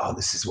was like, oh,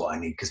 this is what I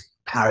need, because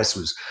Paris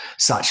was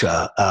such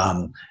a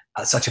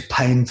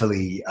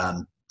painfully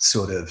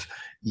sort of,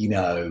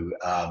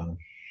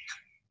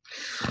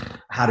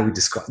 how do we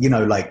describe,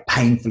 like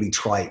painfully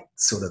trite,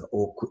 sort of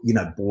awkward,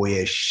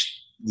 boyish,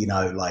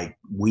 like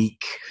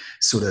weak,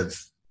 sort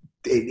of.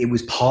 It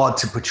was hard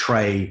to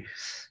portray,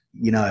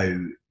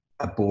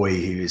 a boy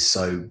who is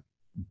so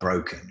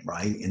broken,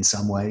 right, in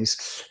some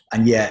ways,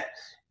 and yet.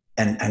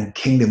 And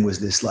Kingdom was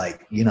this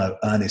like,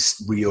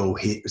 earnest, real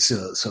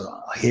sort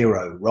of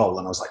hero role.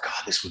 And I was like,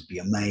 oh, this would be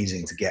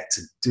amazing to get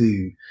to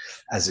do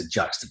as a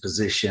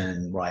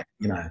juxtaposition, right?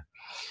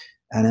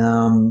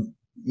 And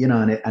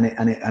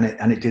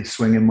it did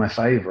swing in my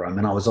favor. I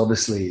mean, I was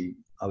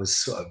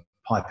sort of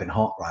piping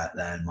hot right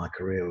then. My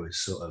career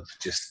was sort of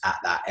just at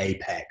that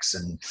apex.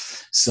 And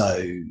so,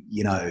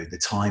 you know, the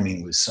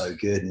timing was so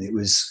good. And it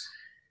was,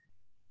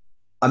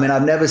 I mean,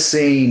 I've never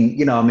seen,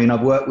 you know, I mean,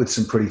 I've worked with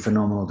some pretty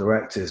phenomenal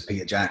directors,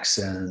 Peter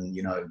Jackson,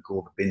 you know,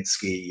 Gore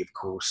Verbinski, of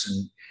course,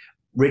 and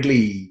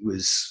Ridley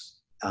was,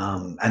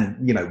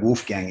 and, you know,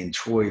 Wolfgang in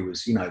Troy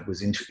was, you know,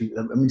 was interesting.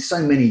 I mean,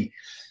 so many,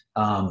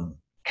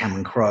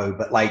 Cameron Crowe,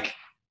 but like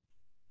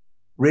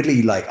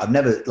Ridley, like I've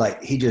never,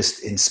 like he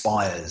just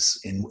inspires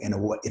in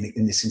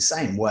this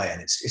insane way.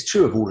 And it's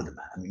true of all of them,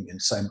 man.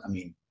 I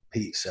mean,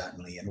 Pete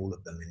certainly, and all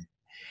of them.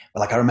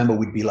 But like, I remember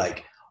we'd be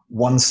like,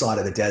 one side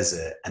of the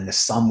desert and the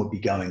sun would be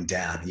going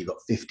down and you've got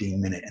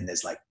 15 minutes and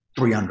there's like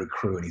 300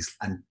 crew and he's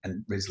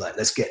like,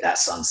 let's get that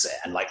sunset.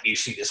 And like, you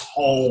see this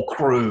whole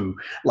crew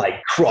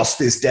like cross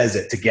this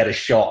desert to get a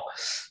shot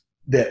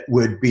that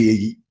would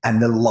be,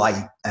 and the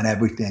light and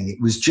everything.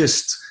 It was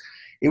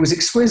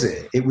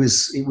exquisite. It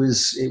was,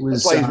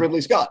 that's why he's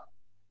Ridley Scott.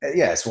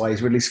 Yeah, that's why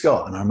he's Ridley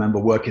Scott. And I remember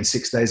working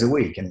 6 days a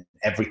week and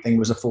everything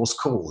was a forced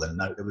call. And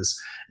there was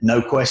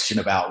no question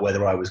about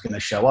whether I was going to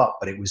show up,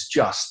 but it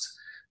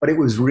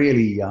was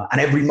really,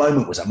 and every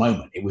moment was a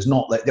moment. It was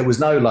not like, there was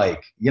no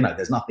like, you know,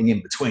 there's nothing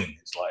in between.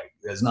 It's like,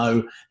 there's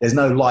no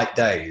light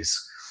days,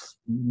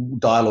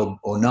 dialogue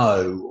or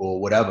no, or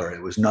whatever.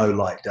 It was no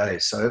light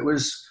days. So it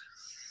was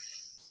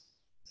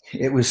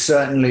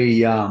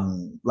certainly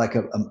like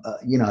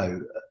you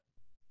know,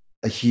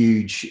 a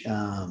huge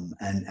and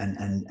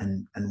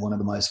one of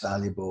the most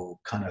valuable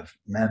kind of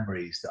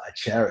memories that I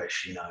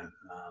cherish, you know,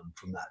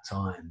 from that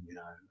time, you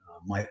know,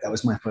 that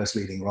was my first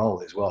leading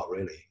role as well,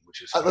 really,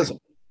 which is listen,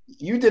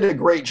 you did a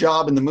great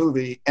job in the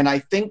movie. And I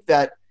think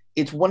that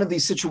it's one of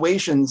these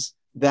situations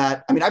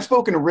that, I mean, I've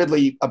spoken to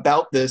Ridley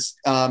about this,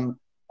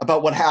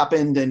 about what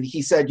happened. And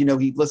he said, you know,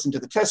 he listened to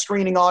the test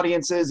screening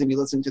audiences and he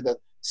listened to the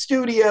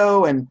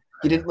studio and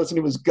he didn't listen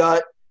to his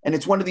gut. And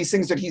it's one of these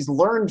things that he's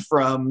learned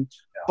from.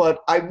 Yeah. But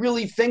I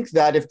really think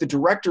that if the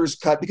director's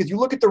cut, because you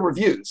look at the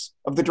reviews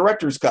of the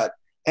director's cut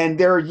and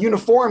they're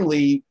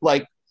uniformly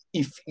like,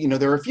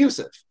 they're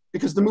effusive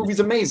because the movie's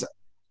amazing.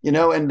 You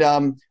know, and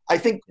I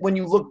think when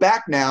you look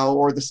back now,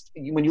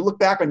 when you look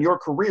back on your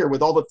career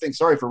with all the things,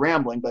 sorry for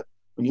rambling, but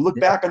when you look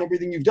back on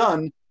everything you've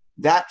done,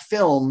 that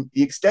film,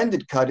 the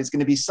extended cut, is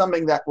going to be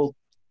something that will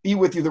be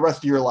with you the rest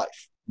of your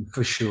life.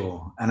 For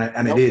sure. And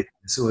it is.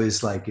 It's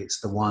always like, it's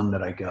the one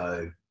that I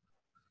go,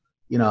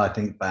 you know, I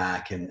think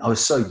back and I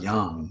was so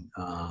young,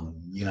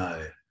 you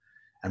know,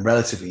 and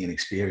relatively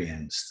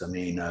inexperienced. I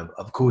mean,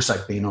 of course,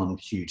 I've been on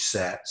huge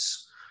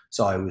sets.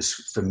 So I was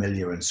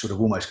familiar and sort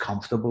of almost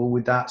comfortable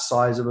with that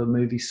size of a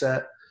movie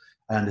set.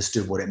 I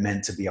understood what it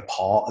meant to be a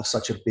part of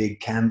such a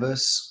big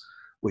canvas,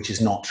 which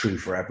is not true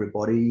for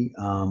everybody.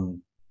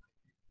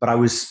 But I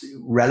was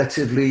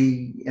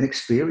relatively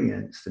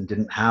inexperienced and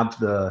didn't have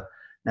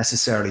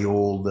necessarily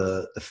all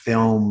the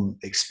film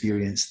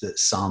experience that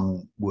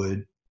some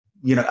would.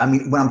 You know, I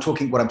mean, what I'm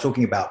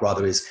talking about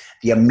rather is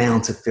the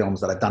amount of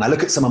films that I've done. I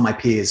look at some of my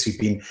peers who've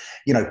been,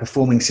 you know,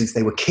 performing since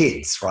they were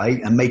kids,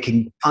 right? And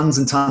making tons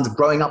and tons of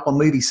growing up on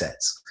movie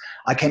sets.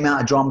 I came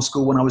out of drama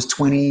school when I was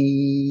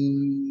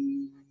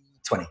 20.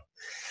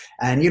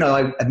 And, you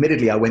know,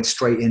 admittedly, I went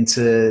straight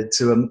into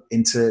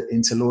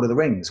Lord of the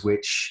Rings,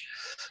 which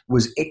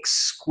was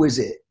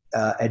exquisite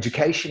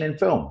education in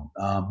film,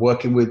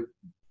 working with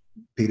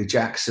Peter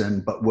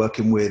Jackson, but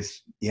working with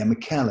Ian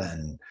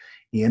McKellen,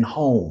 Ian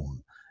Holm,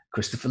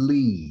 Christopher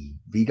Lee,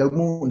 Viggo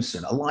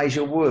Mortensen,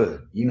 Elijah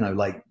Wood, you know,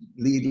 like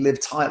Liv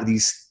Tyler,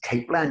 these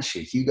Kate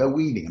Blanchett, Hugo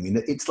Weaving. I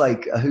mean, it's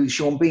like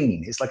Sean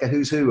Bean. It's like a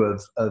who's who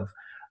of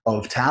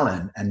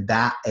talent, and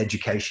that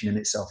education in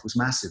itself was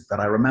massive. But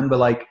I remember,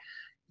 like,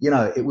 you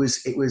know, it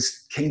was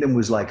Kingdom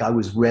was like I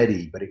was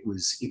ready, but it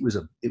was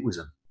a big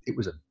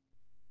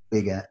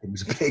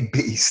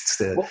beast,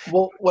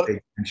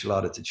 big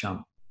enchilada to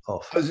chump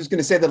off. I was just going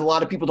to say that a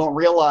lot of people don't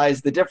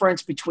realize the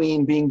difference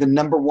between being the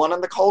number 1 on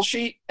the call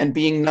sheet and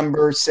being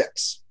number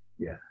 6.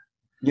 Yeah.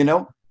 You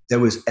know? There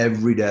was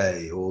every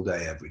day, all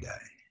day, every day.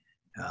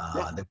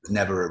 There was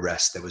never a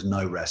rest. There was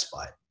no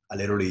respite.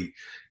 It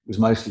was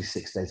mostly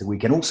 6 days a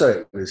week. And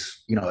also it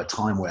was, you know, a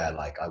time where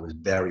like I was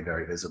very,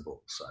 very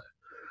visible. So,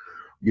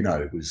 you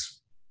know,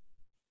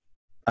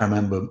 I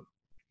remember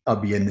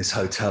I'd be in this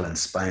hotel in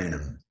Spain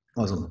and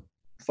I was on the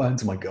phone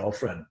to my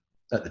girlfriend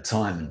at the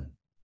time and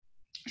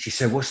she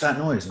said, "What's that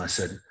noise?" And I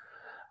said,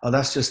 "Oh,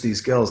 that's just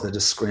these girls. They're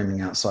just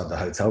screaming outside the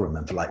hotel room."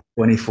 And for like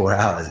 24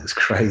 hours, it was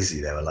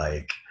crazy. They were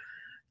like,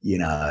 you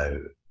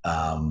know,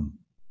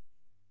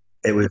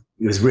 it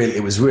was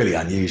really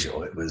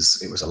unusual. It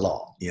was a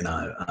lot, you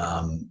know.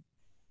 I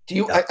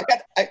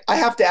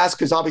have to ask,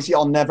 because obviously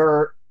I'll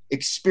never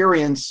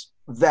experience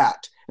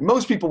that. And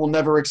most people will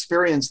never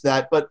experience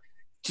that. But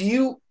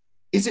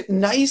is it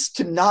nice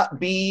to not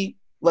be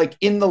like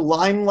in the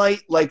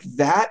limelight like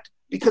that?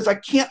 Because I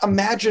can't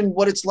imagine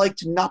what it's like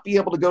to not be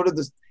able to go to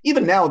this,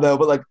 even now though,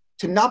 but like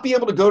to not be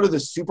able to go to the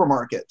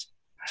supermarket.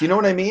 Do you know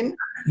what I mean?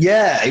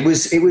 Yeah, it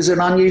was an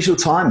unusual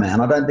time,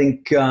 man. I don't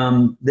think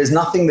there's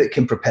nothing that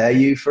can prepare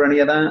you for any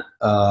of that.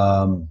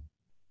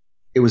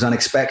 It was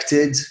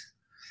unexpected.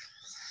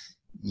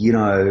 you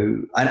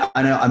know, I know.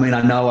 I mean,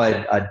 I know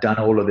I'd done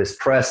all of this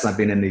press, and I've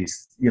been in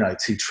these, you know,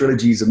 2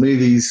 trilogies of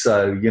movies.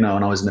 So, you know,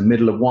 and I was in the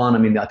middle of one. I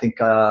mean, I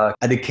think I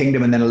did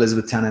Kingdom and then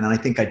Elizabethtown, and I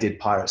think I did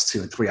Pirates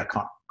 2 and 3. I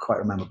can't quite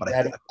remember, but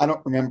I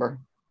don't remember.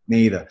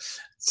 Me either.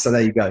 So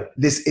there you go.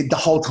 The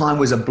whole time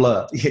was a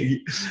blur.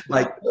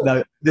 Like,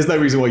 no, there's no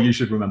reason why you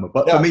should remember.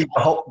 But for me,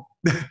 the whole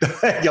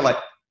you're like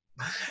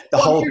the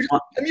whole.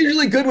 I'm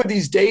usually good with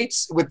these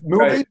dates with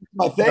movies. Right.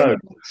 My thing. No.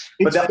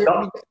 But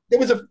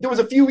there was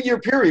a few year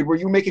period where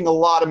you were making a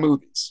lot of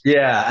movies.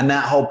 Yeah, and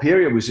that whole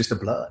period was just a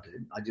blur.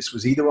 I just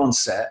was either on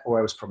set or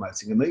I was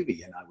promoting a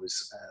movie, and I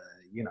was,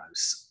 you know,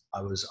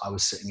 I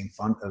was sitting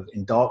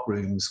in dark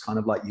rooms, kind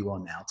of like you are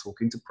now,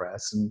 talking to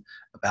press and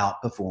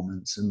about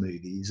performance and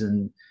movies,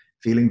 and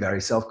feeling very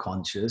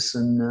self-conscious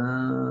and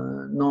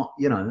not,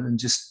 you know, and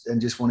just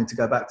wanting to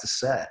go back to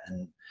set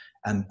and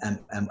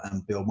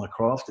build my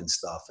craft and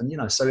stuff. And, you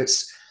know, so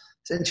it's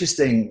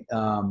interesting,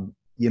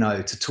 you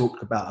know, to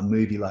talk about a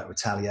movie like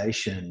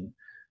Retaliation,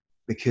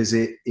 because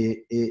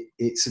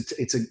it's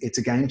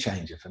a game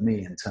changer for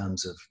me in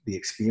terms of the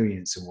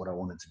experience and what I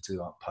wanted to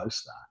do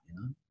post that, you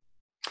know?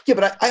 Yeah,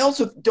 but I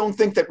also don't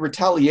think that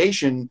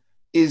Retaliation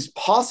is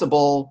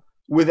possible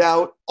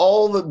without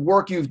all the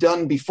work you've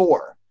done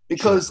before,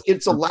 because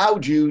it's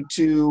allowed you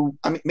to,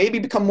 I mean, maybe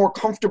become more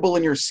comfortable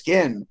in your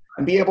skin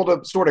and be able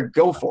to sort of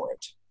go for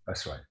it.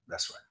 That's right.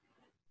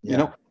 Yeah. You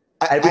know,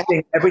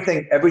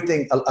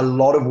 everything. A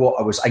lot of what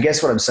I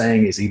guess what I'm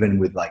saying is, even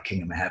with like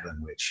Kingdom of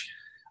Heaven, which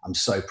I'm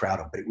so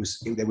proud of, but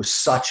there was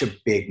such a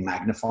big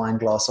magnifying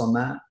glass on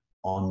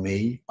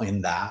me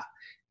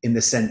in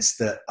the sense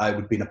that I would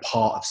have been a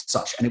part of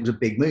such, and it was a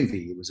big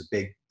movie. It was a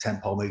big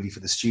tentpole movie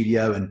for the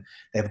studio, and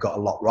they've got a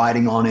lot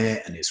riding on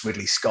it, and it's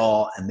Ridley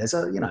Scott, and there's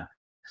a, you know,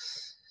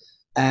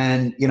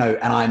 and, you know,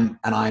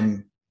 and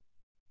I'm,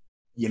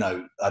 you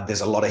know,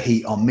 there's a lot of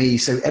heat on me.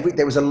 So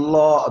there was a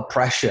lot of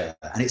pressure,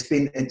 and it's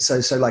been, and so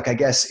like, I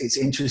guess it's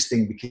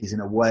interesting because in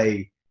a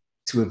way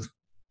to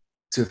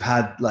have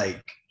had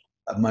like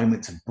a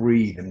moment to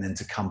breathe, and then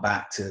to come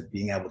back to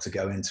being able to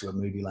go into a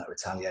movie like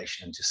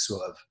Retaliation and just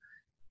sort of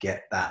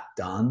get that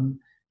done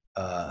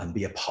and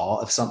be a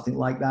part of something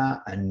like that,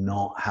 and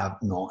not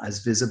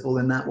as visible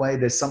in that way.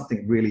 There's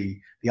something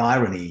really, the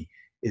irony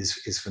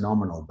is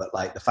phenomenal, but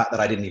like the fact that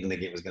I didn't even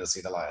think it was going to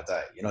see the light of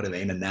day, you know what I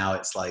mean? And now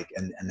it's like,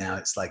 and now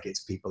it's like,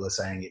 it's, people are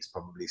saying it's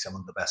probably some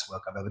of the best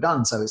work I've ever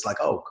done. So it's like,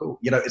 oh, cool.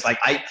 You know, it's like,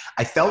 I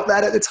felt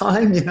that at the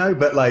time, you know,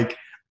 but like,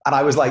 and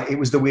I was like, it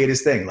was the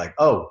weirdest thing. Like,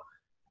 oh,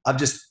 I've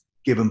just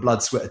given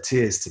blood, sweat, and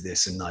tears to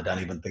this, and I don't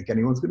even think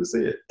anyone's going to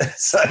see it.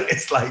 So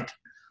it's like,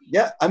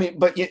 yeah, I mean,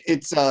 but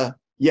it's,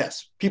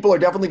 yes, people are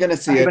definitely going to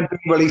see it. Even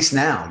being released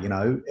now, you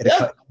know, in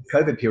a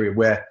COVID period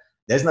where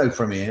there's no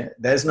premiere,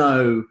 there's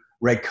no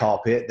red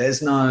carpet,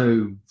 there's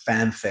no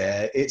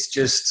fanfare. It's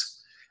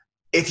just,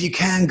 if you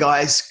can,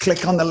 guys,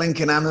 click on the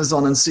link in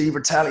Amazon and see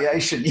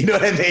Retaliation. You know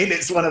what I mean?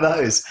 It's one of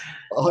those,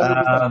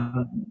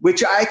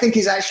 which I think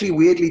is actually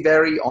weirdly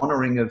very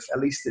honoring of,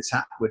 at least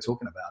we're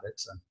talking about it.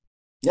 So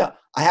yeah,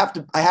 I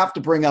have to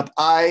bring up,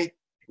 I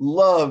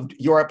loved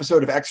your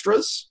episode of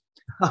Extras.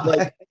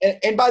 Like,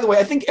 and by the way,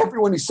 I think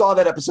everyone who saw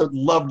that episode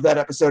loved that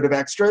episode of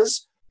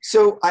Extras.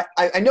 So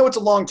I know it's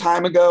a long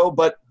time ago,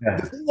 but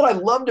the thing that I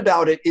loved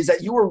about it is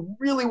that you were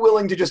really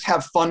willing to just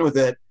have fun with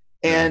it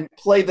and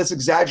play this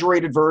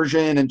exaggerated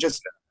version, and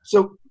just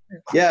so.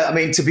 Yeah, I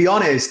mean, to be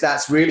honest,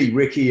 that's really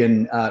Ricky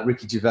and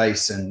Ricky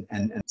Gervais and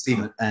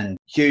Stephen, and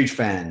huge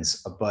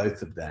fans of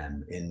both of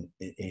them. And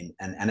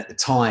at the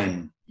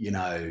time, you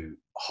know,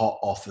 hot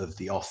off of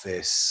The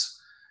Office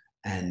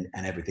and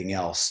everything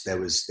else, there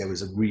was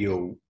a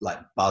real like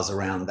buzz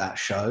around that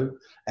show,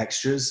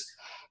 Extras.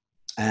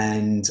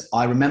 And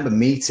I remember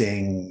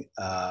meeting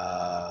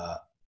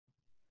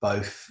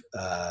both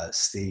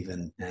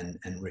Stephen and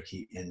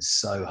Ricky in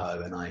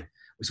Soho, and I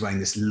was wearing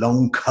this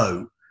long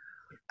coat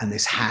and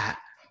this hat,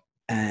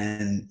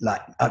 and like,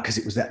 because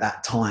it was at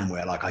that time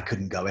where like I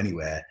couldn't go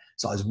anywhere,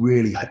 so I was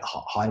really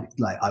high,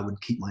 like I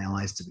would keep my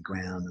eyes to the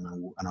ground,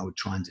 and I would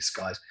try and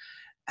disguise.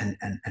 And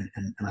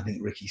I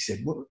think Ricky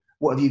said,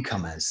 "What have you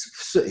come as?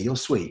 Sooty or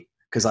sweet?"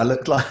 Because I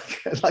looked like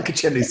a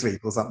chimney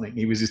sweep or something.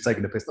 He was just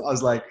taking a piss. I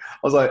was like,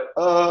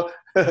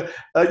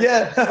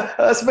 yeah,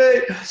 that's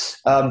me.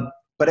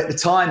 But at the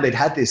time, they'd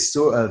had this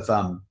sort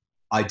of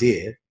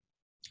idea,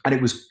 and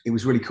it was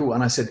really cool.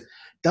 And I said,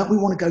 don't we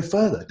want to go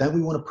further? Don't we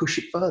want to push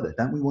it further?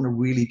 Don't we want to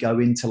really go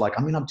into like,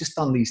 I mean, I've just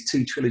done these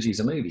 2 trilogies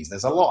of movies.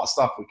 There's a lot of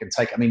stuff we can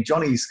take. I mean,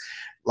 Johnny's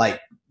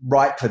like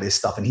ripe for this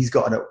stuff, and he's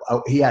got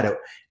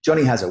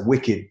Johnny has a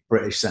wicked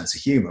British sense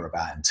of humor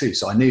about him too.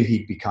 So I knew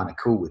he'd be kind of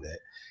cool with it.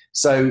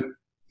 So,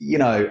 you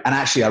know, and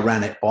actually I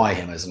ran it by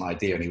him as an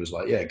idea, and he was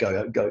like, yeah,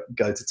 go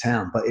to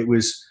town. But it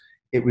was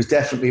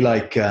definitely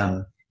like,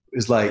 it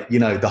was like, you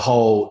know, the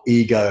whole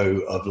ego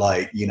of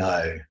like, you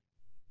know,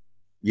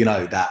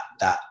 that,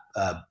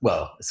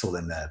 well, it's all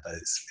in there, but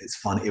it's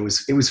funny. It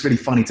was really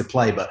funny to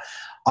play, but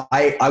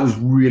I was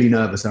really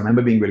nervous. I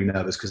remember being really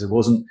nervous because it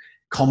wasn't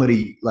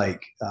comedy,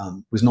 like,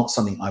 was not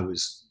something I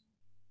was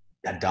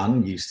had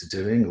done, used to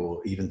doing,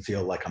 or even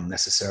feel like I'm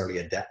necessarily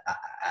adept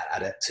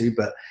to.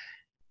 But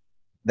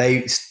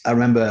I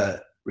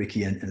remember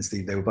Ricky and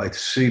Steve, they were both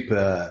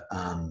super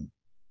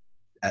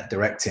at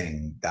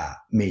directing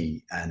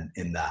me, and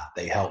in that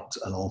they helped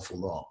an awful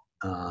lot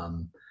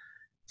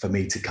for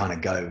me to kind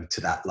of go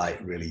to that, like,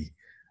 really,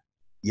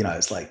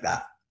 it's like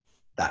that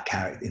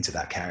character, into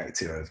that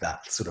character of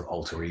that sort of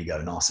alter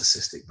ego,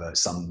 narcissistic,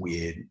 some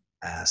weird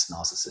ass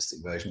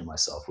narcissistic version of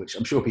myself, which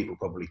I'm sure people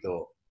probably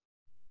thought,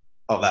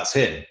 oh, that's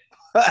him.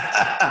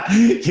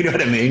 You know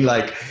what I mean?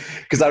 Like,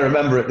 because I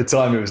remember at the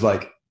time it was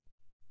like,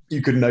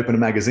 you couldn't open a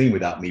magazine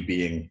without me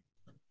being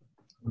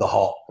the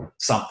hot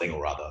something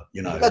or other,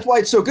 That's why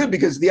it's so good,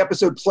 because the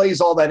episode plays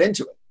all that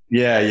into it.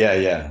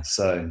 Yeah.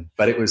 So,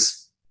 but it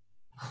was,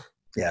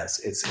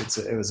 it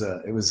was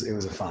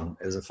a fun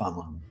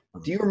one.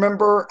 Do you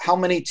remember how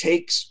many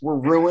takes were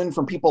ruined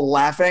from people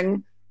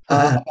laughing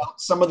about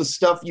some of the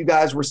stuff you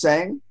guys were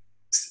saying?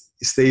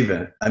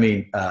 Steven,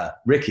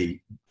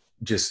 Ricky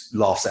just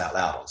laughs out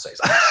loud on stage.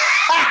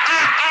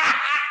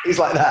 He's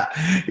like that.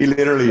 He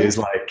literally is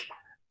like,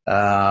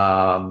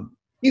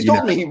 he's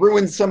told me he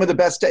ruined some of the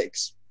best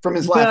takes from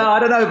his laughing. No, I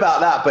don't know about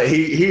that, but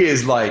he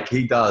is like,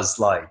 he does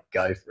like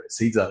go for it.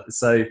 He does.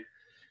 So,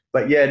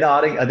 but yeah, no,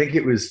 I think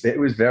it was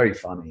very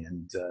funny,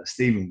 and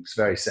Stephen was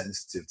very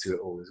sensitive to it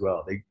all as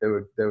well. They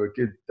were a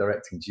good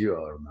directing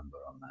duo, I remember,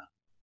 on that.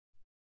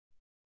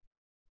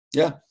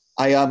 Yeah.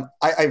 I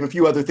have a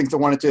few other things I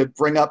wanted to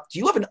bring up. Do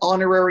you have an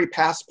honorary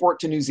passport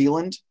to New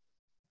Zealand?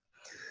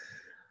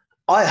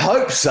 I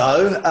hope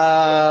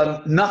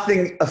so.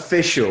 Nothing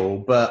official,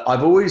 but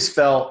I've always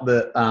felt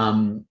that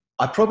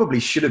I probably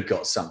should have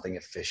got something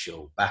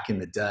official back in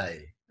the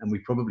day, and we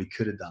probably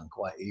could have done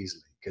quite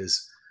easily,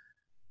 because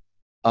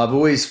I've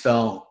always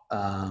felt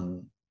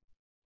an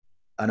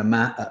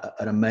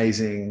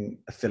amazing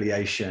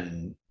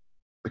affiliation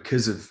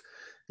because of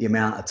the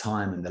amount of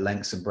time and the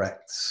lengths and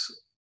breadths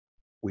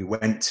we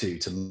went to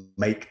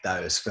make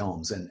those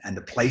films, and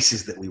the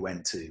places that we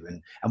went to,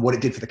 and what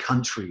it did for the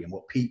country, and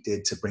what Pete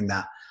did to bring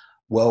that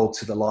world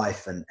to the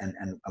life, and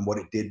what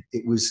it did.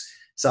 It was,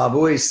 so I've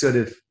always sort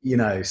of,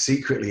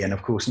 secretly, and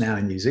of course now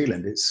in New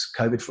Zealand, it's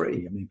COVID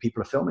free. I mean,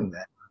 people are filming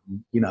there.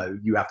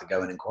 You have to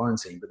go in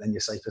quarantine, but then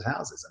you're safe as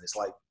houses. And it's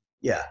like,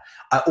 yeah,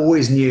 I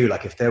always knew,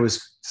 like, if there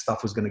was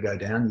stuff was going to go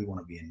down, you want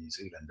to be in New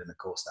Zealand. And of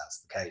course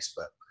that's the case,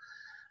 but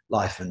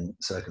life and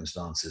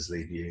circumstances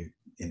lead you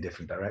in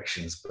different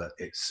directions. But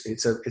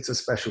it's a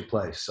special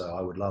place. So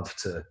I would love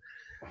to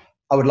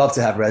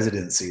have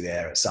residency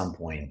there at some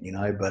point,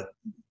 but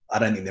I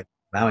don't think they're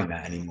allowing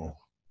that anymore.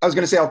 I was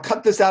going to say, I'll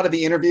cut this out of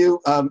the interview.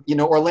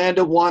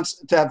 Orlando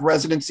wants to have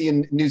residency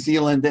in New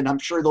Zealand, and I'm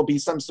sure there'll be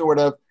some sort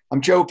of,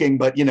 I'm joking,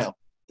 but the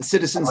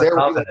citizens there.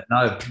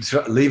 No,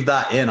 leave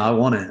that in. I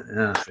want it.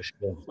 Yeah, for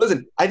sure.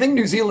 Listen, I think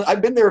New Zealand,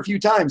 I've been there a few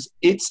times.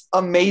 It's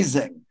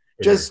amazing.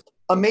 Just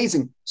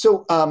amazing.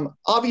 So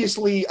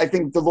obviously, I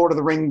think the Lord of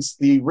the Rings,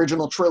 the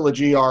original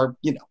trilogy are,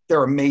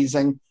 they're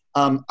amazing.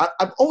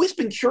 I've always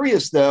been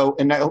curious though,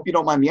 and I hope you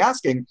don't mind me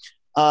asking,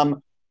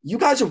 you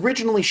guys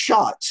originally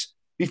shot,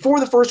 before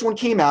the first one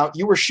came out,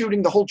 you were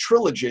shooting the whole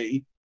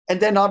trilogy. And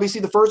then obviously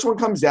the first one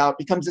comes out,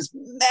 becomes this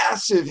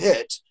massive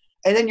hit.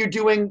 And then you're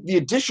doing the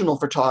additional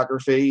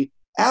photography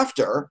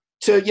after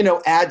to,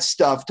 add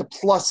stuff to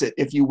plus it,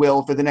 if you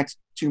will, for the next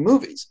two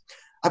movies.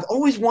 I've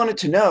always wanted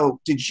to know,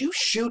 did you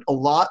shoot a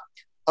lot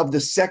of the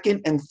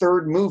second and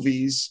third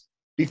movies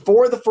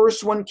before the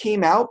first one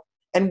came out?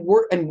 And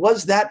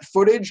was that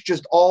footage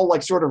just all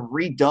like sort of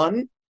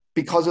redone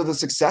because of the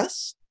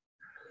success?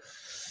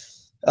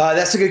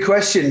 That's a good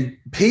question.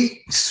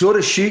 Pete sort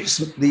of shoots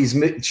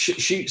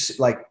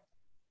like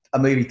a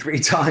movie 3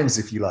 times,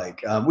 if you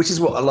like, which is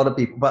what a lot of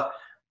people, but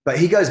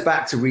he goes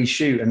back to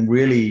reshoot, and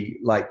really,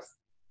 like,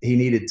 he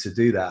needed to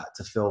do that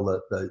to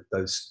fill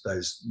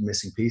those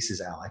missing pieces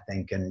out, I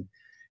think, and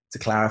to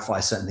clarify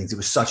certain things. It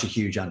was such a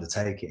huge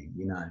undertaking,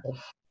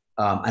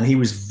 and he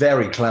was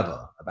very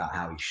clever about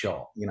how he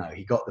shot.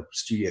 He got the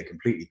studio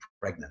completely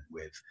pregnant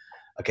with,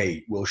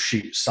 okay, we'll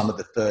shoot some of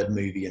the third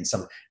movie and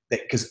some,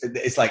 because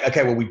it's like,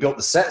 okay, well, we built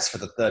the sets for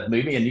the third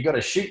movie, and you got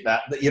to shoot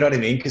that. You know what I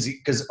mean?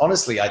 Because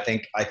honestly, I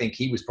think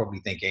he was probably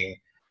thinking,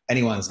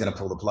 anyone's going to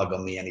pull the plug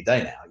on me any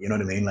day now. You know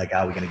what I mean? Like,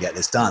 how are we going to get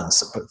this done?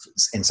 So,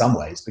 in some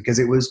ways, because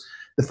it was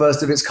the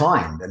first of its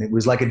kind, and it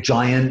was like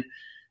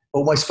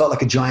almost felt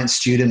like a giant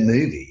student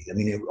movie. I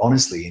mean,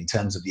 honestly, in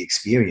terms of the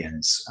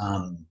experience,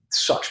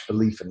 such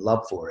belief and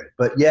love for it.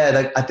 But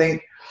yeah, I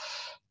think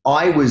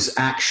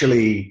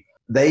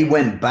they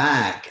went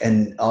back,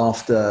 and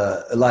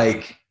after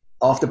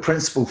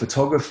principal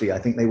photography, I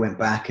think they went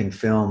back and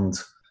filmed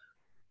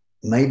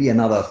maybe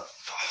another,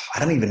 I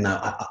don't even know.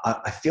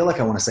 I feel like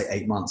I want to say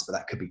 8 months, but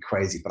that could be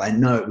crazy. But I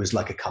know it was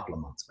like a couple of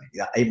months, maybe.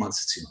 That 8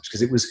 months is too much,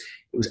 because it was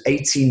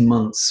 18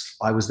 months.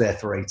 I was there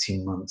for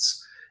 18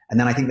 months. And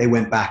then I think they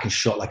went back and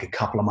shot like a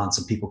couple of months,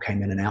 and people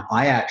came in and out.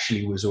 I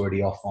actually was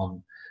already off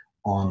on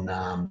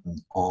I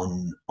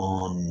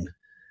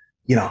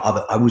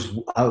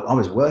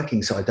was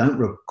working, so I don't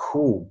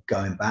recall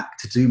going back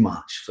to do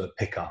much for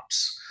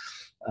pickups.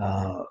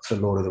 for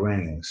Lord of the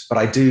Rings, but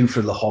I do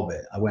for The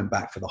Hobbit. I went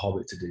back for The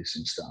Hobbit to do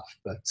some stuff,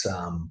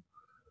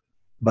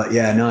 but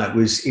yeah, no, it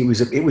was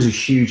a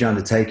huge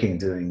undertaking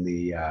doing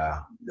the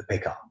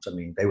pickups. I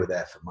mean, they were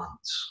there for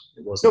months.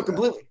 It wasn't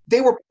completely.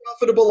 They were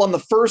profitable on the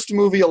first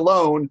movie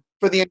alone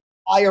for the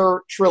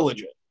entire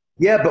trilogy.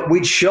 Yeah, but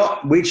we'd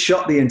shot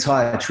the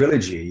entire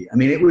trilogy. I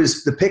mean,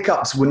 the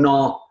pickups were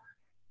not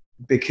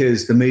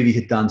because the movie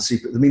had done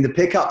super. I mean, the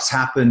pickups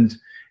happened.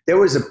 There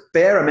was a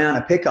fair amount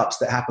of pickups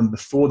that happened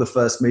before the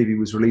first movie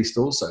was released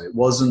also. It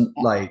wasn't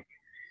like,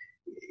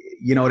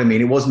 you know what I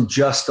mean? It wasn't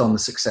just on the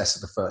success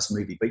of the first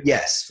movie. But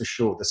yes, for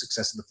sure, the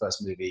success of the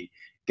first movie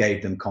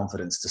gave them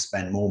confidence to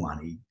spend more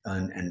money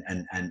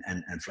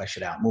and flesh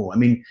it out more. I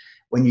mean,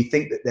 when you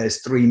think that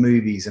there's 3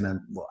 movies and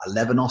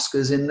 11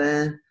 Oscars in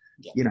there,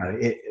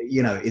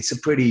 it's a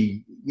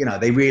pretty,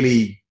 they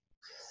really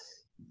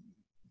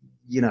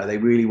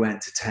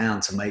went to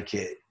town to make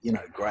it,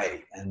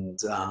 great. And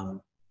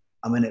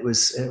I mean, it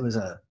was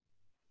a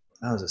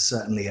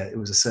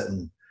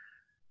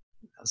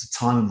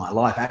time in my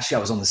life. Actually, I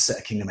was on the set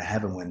of Kingdom of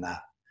Heaven when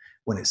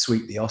it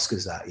swept the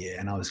Oscars that year,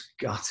 and I was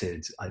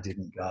gutted I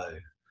didn't go.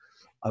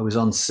 I was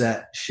on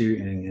set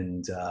shooting,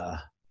 and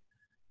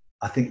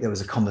I think there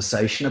was a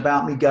conversation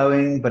about me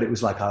going, but it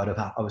was like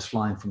I was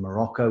flying from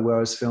Morocco where I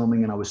was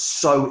filming, and I was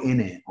so in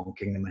it on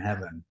Kingdom of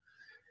Heaven,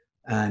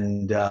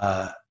 and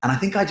I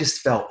think I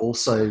just felt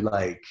also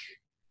like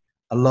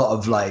a lot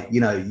of like,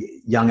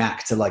 young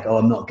actor, like, oh,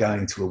 I'm not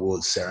going to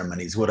awards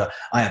ceremonies.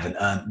 I haven't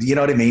earned, you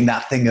know what I mean?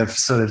 That thing of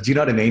sort of, do you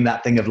know what I mean?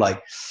 That thing of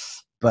like,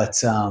 but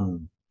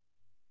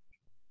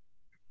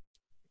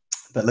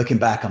looking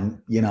back,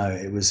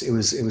 it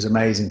was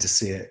amazing to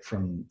see it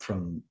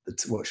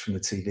watch from the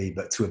TV,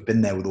 but to have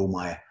been there with all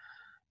my,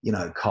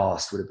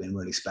 cast would have been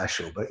really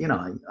special. But,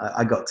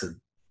 I got to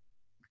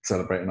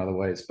celebrate in other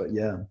ways, but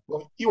yeah.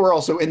 Well, you were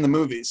also in the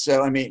movies.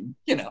 So, I mean,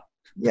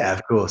 Yeah,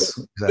 of course.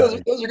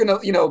 Exactly. Those are going to,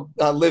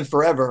 live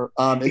forever.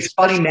 It's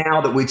funny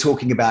now that we're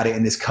talking about it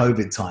in this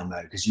COVID time,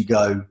 though, because you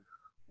go,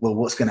 well,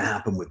 what's going to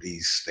happen with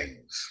thare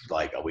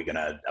we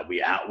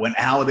out?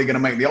 How are they going to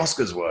make the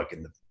Oscars work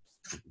in the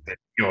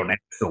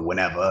next or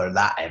whenever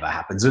that ever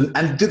happens?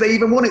 And do they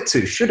even want it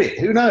to? Should it?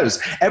 Who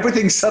knows?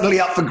 Everything's suddenly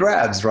up for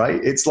grabs,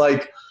 right? It's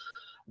like,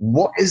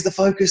 what is the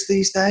focus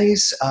these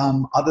days?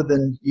 Other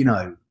than,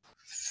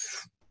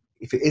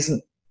 if it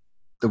isn't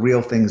the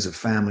real things of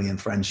family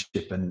and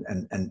friendship and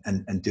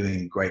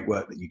doing great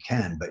work that you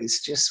can, but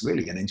it's just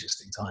really an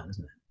interesting time,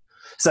 isn't it?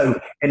 So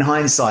in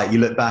hindsight, you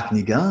look back and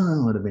you go,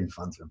 oh, it would have been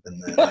fun to have been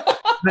there.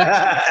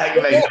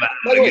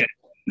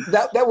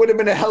 That would have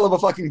been a hell of a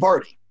fucking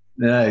party.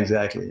 Yeah,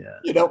 exactly.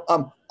 Yeah.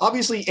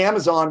 Obviously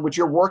Amazon, which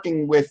you're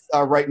working with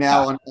right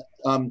now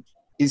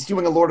is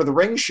doing a Lord of the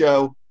Rings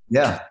show.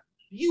 Yeah.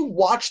 Do you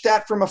watch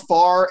that from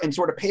afar and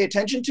sort of pay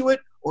attention to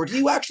it? Or do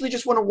you actually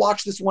just want to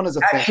watch this one as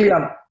a fan? Actually,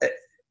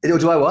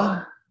 do I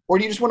what? Or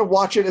do you just want to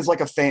watch it as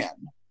like a fan?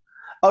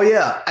 Oh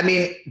yeah, I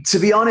mean, to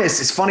be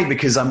honest, it's funny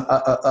because I'm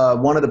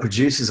one of the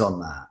producers on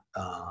that.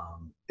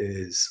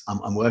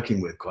 I'm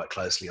working with quite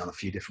closely on a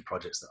few different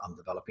projects that I'm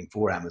developing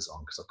for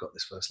Amazon because I've got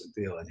this first look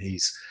deal, and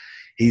he's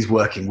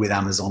working with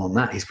Amazon on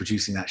that. He's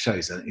producing that show.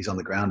 He's on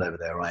the ground over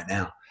there right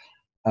now.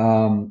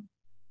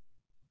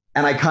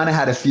 And I kind of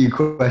had a few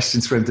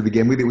questions for him to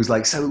begin with. It was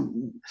like,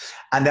 and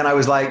then I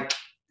was like,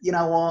 you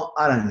know what?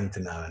 I don't need to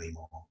know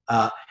anymore.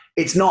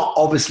 It's not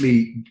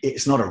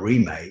a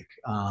remake.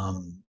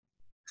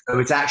 So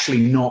it's actually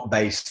not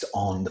based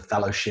on the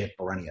Fellowship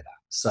or any of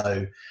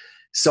that.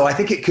 So I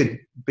think it could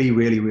be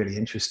really, really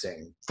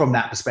interesting from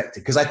that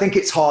perspective. Because I think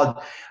it's hard,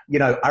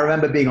 I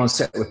remember being on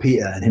set with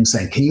Peter and him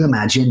saying, can you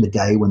imagine the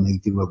day when they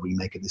do a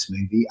remake of this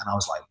movie? And I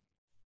was like,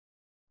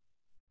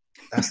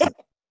 that's not.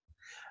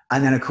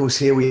 And then of course,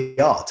 here we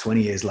are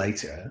 20 years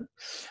later,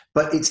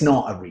 but it's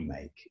not a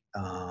remake.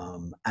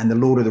 And The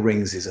Lord of the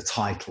Rings is a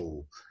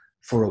title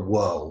for a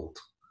world.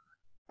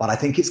 But I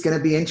think it's going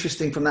to be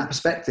interesting from that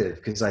perspective,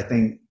 because I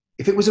think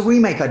if it was a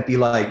remake, I'd be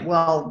like,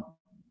 well,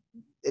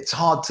 it's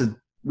hard to,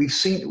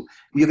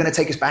 you're going to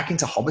take us back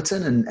into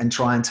Hobbiton and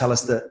try and tell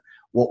us that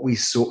what we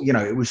saw,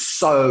 it was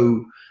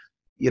so,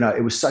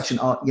 it was such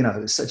it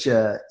was such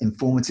a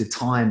informative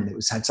time,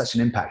 and had such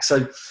an impact.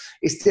 So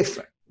it's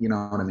different, you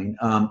know what I mean?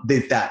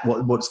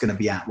 What's going to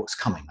be what's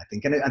coming, I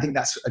think. And I think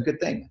that's a good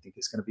thing. I think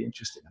it's going to be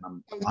interesting.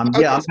 And I'm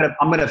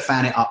going to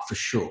fan it up for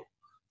sure.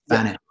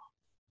 Fan it up.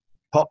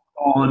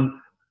 Popcorn.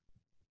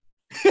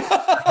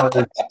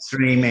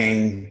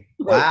 Streaming.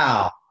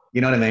 Wow.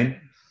 You know what I mean?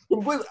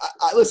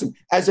 Listen,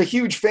 as a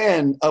huge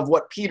fan of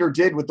what Peter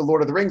did with the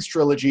Lord of the Rings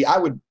trilogy, I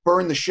would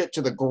burn the shit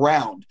to the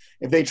ground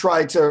if they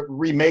tried to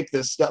remake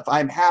this stuff.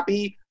 I'm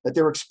happy that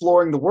they're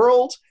exploring the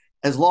world,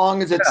 as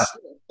long as it's,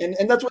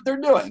 and that's what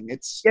they're doing.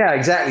 Yeah,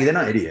 exactly. They're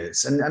not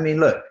idiots. And I mean,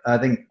 look, I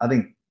think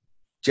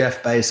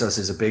Jeff Bezos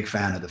is a big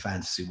fan of the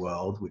fantasy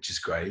world, which is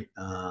great.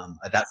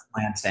 That's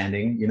my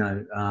understanding,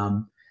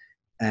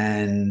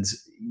 and,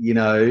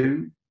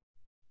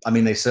 I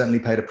mean, they certainly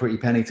paid a pretty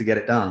penny to get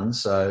it done.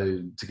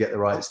 So to get the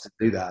rights to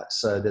do that.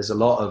 So there's a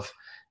lot of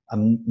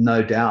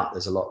no doubt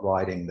there's a lot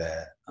riding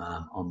there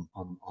on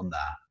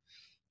that.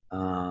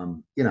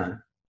 You know,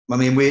 I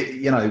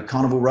mean,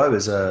 Carnival Row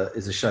is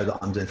a show that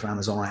I'm doing for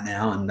Amazon right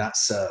now, and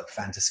that's a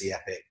fantasy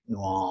epic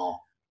noir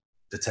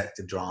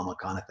detective drama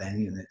kind of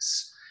thing, and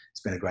it's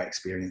been a great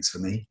experience for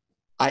me.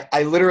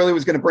 I literally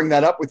was going to bring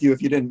that up with you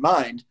if you didn't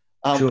mind.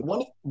 Sure.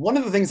 One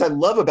of the things I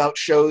love about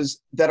shows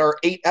that are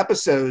 8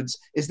 episodes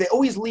is they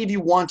always leave you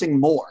wanting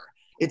more.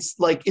 It's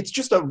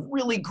just a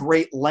really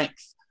great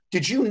length.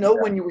 Did you know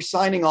when you were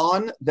signing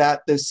on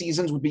that the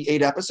seasons would be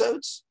 8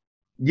 episodes?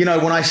 You know,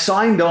 when I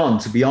signed on,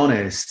 to be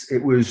honest,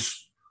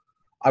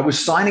 I was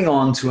signing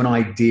on to an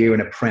idea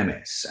and a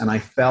premise, and I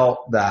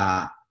felt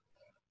that,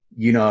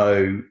 you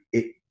know,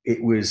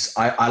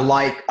 I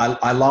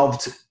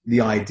loved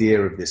the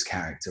idea of this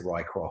character,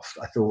 Rycroft.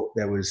 I thought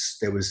there was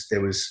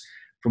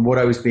from what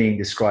I was being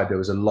described, there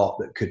was a lot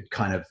that I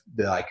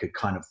could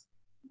kind of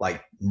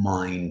like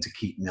mine to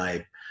keep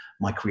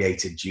my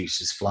creative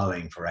juices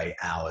flowing for 8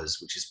 hours,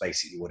 which is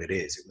basically what it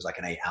is. It was like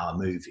an 8-hour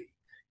movie,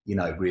 you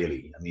know,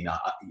 really. I mean,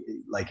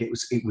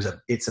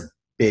 it's a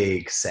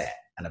big set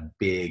and a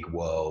big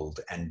world,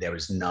 and there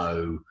is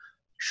no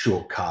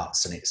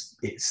shortcuts, and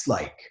it's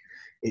like,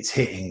 it's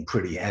hitting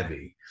pretty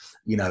heavy.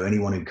 You know,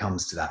 anyone who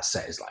comes to that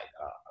set is like,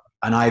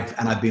 and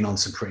I've been on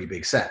some pretty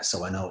big sets,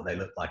 so I know what they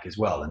look like as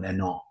well. And they're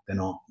not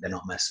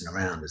messing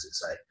around, as it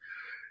say.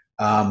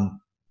 And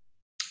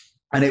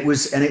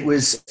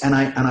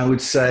I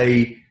would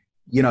say,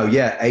 you know,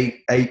 yeah,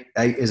 eight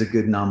is a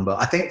good number.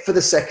 I think for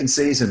the second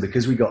season,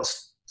 because we got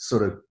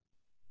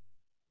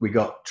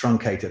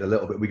truncated a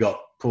little bit. We got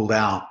pulled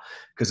out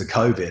because of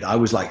COVID. I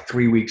was like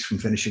 3 weeks from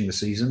finishing the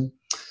season,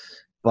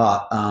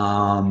 but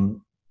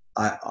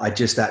I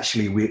just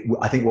actually,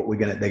 I think what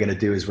they're going to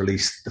do is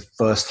release the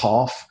first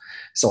half.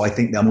 So I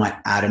think they might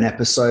add an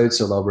episode.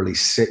 So they'll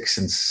release 6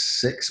 and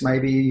 6,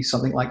 maybe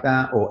something like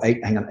that, or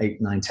 8,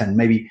 9, 10,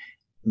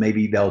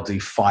 maybe they'll do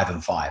 5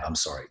 and 5. I'm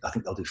sorry. I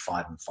think they'll do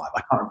 5 and 5. I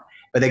can't remember.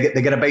 But they're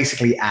going to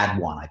basically add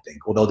 1, I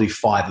think, or they'll do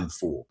 5 and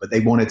 4. But they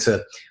wanted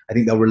to, I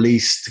think they'll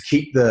release to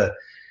keep the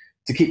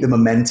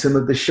momentum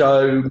of the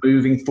show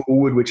moving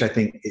forward, which I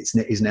think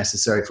is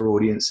necessary for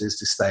audiences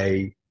to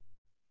stay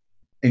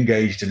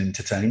engaged and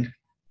entertained.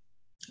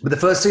 But the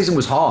first season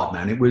was hard,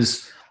 man. It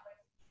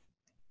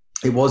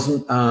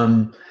wasn't,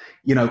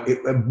 you know,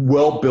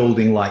 world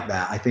building like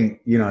that. I think,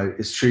 you know,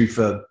 it's true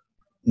for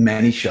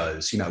many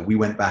shows. You know, we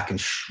went back and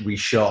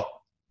reshot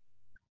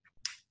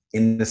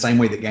in the same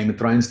way that Game of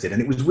Thrones did.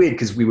 And it was weird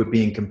because we were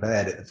being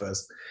compared at the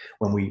first,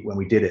 when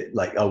we did it,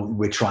 like, oh,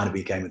 we're trying to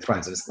be Game of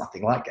Thrones. And it's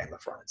nothing like Game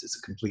of Thrones. It's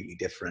a completely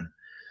different,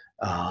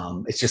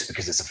 it's just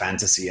because it's a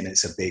fantasy and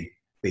it's a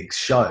big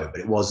show,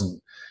 but it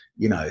wasn't,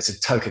 you know, it's a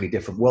totally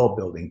different world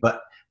building.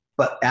 But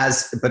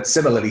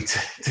similarly to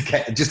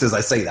just as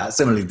I say that,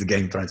 similarly to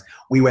Game of Thrones,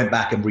 we went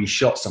back and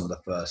reshot some of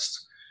that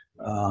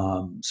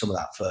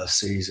first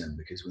season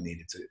because we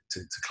needed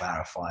to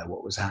clarify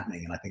what was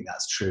happening. And I think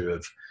that's true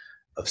of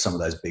some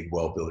of those big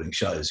world building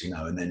shows, you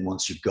know. And then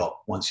once you're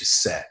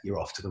set, you're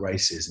off to the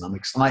races. And I'm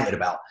excited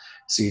about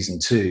season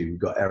 2. We've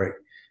got Eric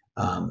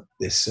Olson,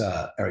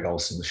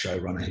 the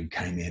showrunner, who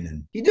came in,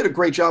 and he did a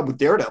great job with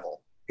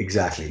Daredevil.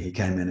 Exactly. He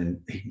came in and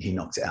he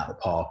knocked it out of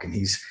the park, and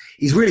he's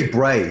really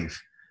brave.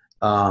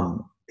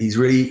 He's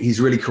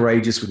really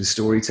courageous with his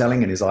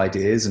storytelling and his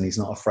ideas, and he's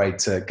not afraid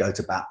to go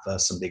to bat for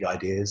some big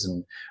ideas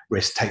and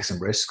take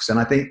some risks. And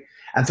I think,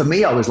 and for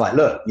me, I was like,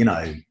 look, you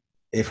know,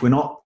 if we're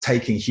not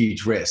taking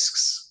huge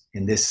risks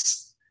in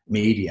this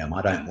medium,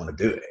 I don't want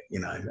to do it, you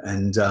know.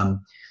 And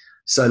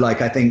so,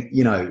 like, I think,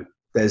 you know,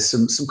 there's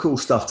some cool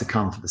stuff to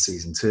come for the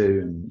season 2,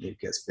 and it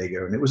gets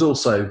bigger. And it was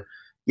also,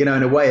 you know,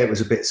 in a way, it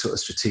was a bit sort of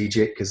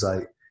strategic because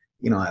I've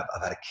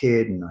had a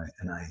kid, and I've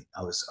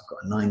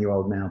got a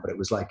 9-year-old now, but it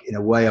was like, in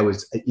a way, I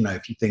was, you know,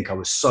 if you think I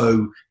was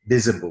so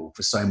visible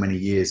for so many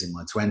years in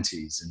my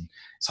 20s, and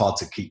it's hard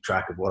to keep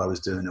track of what I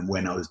was doing and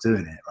when I was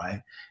doing it, right?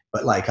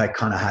 But like, I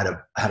kind of had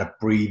a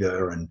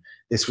breather, and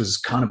this was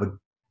kind of a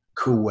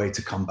cool way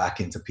to come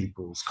back into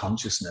people's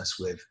consciousness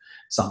with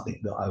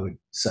something that I would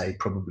say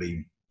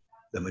probably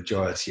the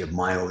majority of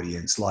my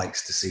audience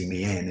likes to see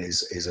me in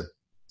is a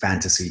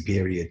fantasy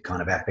period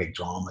kind of epic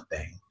drama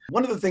thing.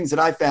 One of the things that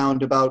I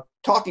found about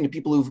talking to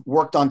people who've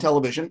worked on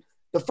television,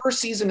 the first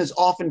season is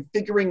often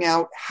figuring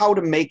out how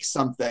to make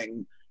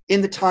something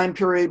in the time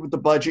period with the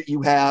budget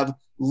you have,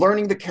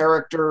 learning the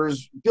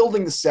characters,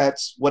 building the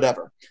sets,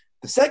 whatever.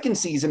 The second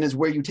season is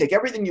where you take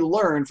everything you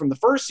learned from the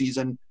first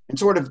season and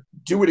sort of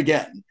do it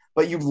again.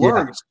 But you've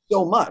learned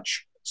so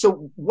much.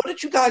 So what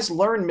did you guys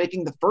learn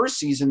making the first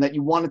season that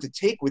you wanted to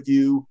take with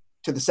you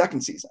to the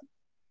second season?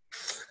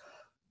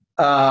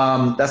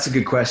 That's a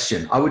good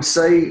question. I would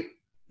say,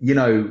 you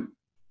know,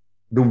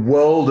 the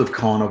world of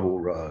Carnival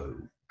Row,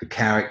 the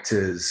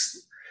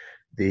characters,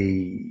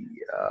 the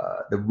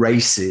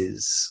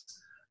races,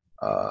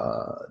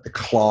 the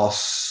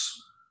class,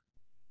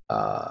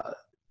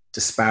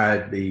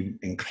 disparity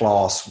in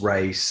class,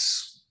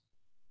 race.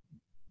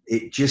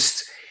 It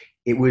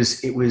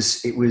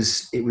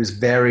was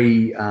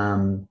very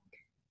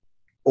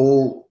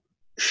all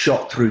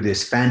shot through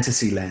this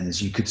fantasy lens,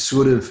 you could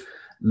sort of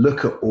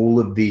look at all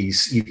of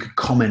these, you could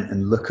comment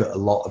and look at a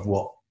lot of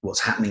what's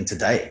happening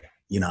today,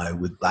 you know,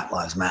 with Black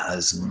Lives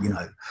Matters and, you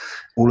know,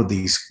 all of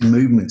these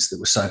movements that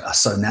are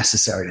so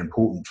necessary and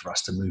important for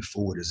us to move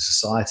forward as a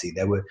society.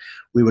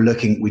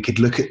 We could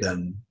look at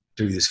them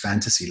through this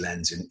fantasy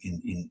lens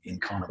in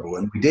Carnival,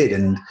 and we did.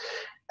 And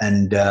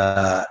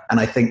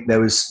I think there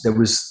was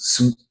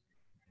some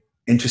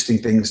interesting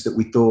things that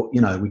we thought,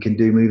 you know, we can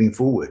do moving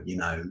forward, you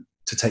know,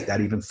 to take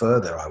that even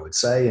further, I would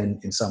say,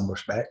 in some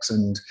respects,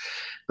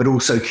 but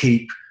also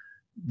keep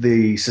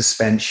the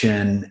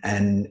suspension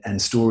and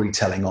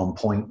storytelling on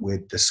point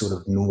with the sort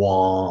of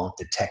noir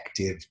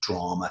detective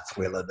drama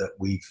thriller that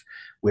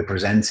we're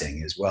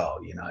presenting as well,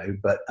 you know,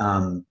 but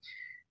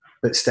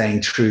staying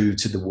true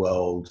to the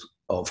world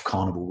of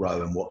Carnival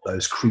Row and what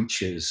those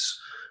creatures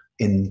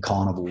in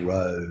Carnival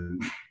Row,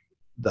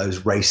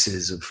 those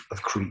races of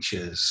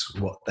creatures,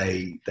 what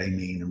they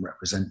mean and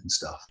represent and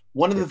stuff.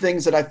 One of the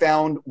things that I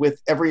found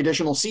with every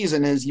additional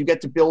season is you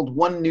get to build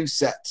one new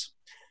set.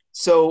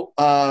 So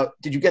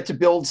did you get to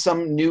build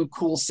some new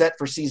cool set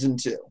for season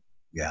 2?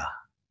 Yeah.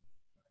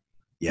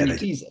 Can you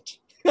tease it?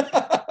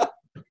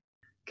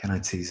 Can I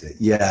tease it?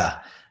 Yeah.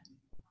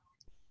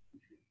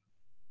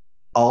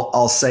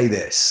 I'll say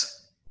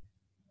this.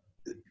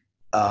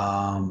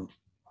 The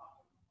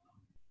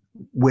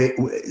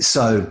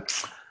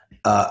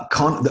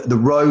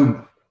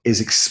row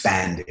is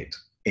expanded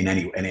in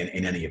any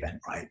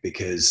event, right?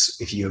 Because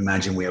if you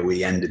imagine where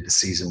we ended the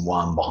season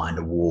 1 behind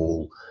a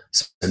wall,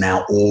 so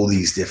now all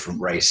these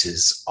different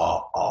races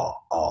are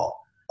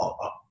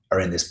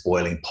in this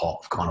boiling pot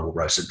of Carnival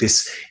Row. So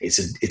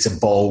it's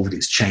evolved,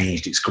 it's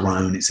changed, it's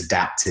grown, it's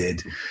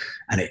adapted,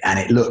 and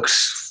it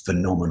looks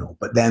phenomenal.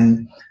 But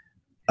then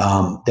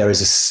there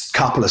is a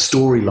couple of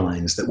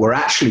storylines that we're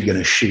actually going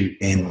to shoot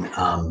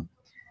on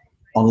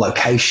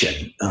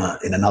location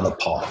in another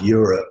part of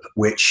Europe,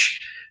 which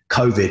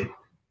COVID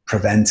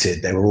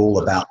prevented. They were all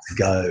about to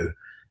go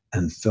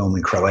and film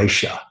in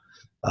Croatia.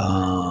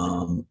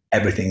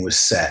 Everything was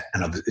set,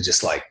 and it was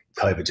just like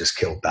COVID just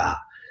killed that.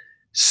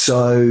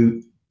 So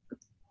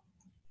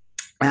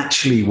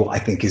actually what I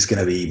think is going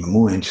to be even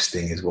more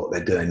interesting is what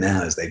they're doing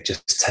now is they've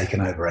just taken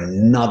over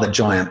another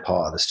giant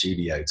part of the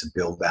studio to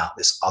build out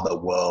this other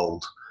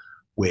world,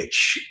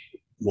 which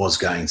was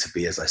going to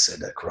be, as I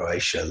said, a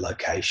Croatia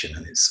location.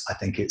 And I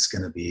think it's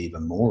going to be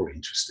even more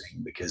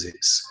interesting because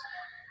it's,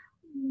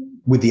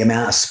 with the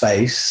amount of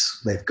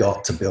space they've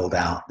got to build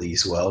out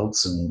these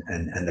worlds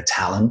and the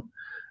talent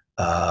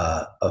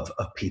of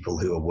people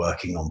who are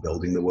working on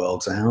building the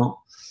worlds out,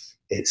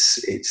 it's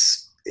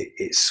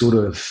sort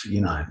of, you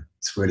know,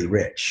 it's really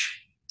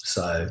rich.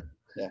 So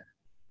yeah,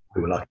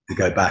 we were lucky to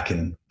go back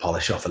and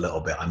polish off a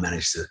little bit. I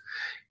managed to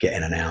get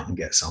in and out and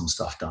get some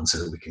stuff done so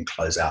that we can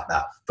close out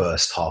that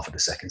first half of the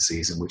second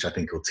season, which I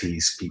think will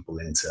tease people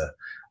into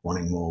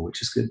wanting more,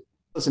 which is good.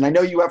 Listen, I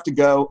know you have to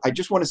go. I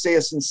just want to say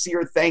a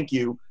sincere thank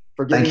you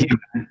for giving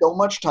me so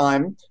much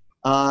time.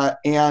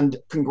 And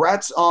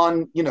congrats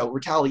on, you know,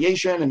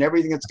 Retaliation and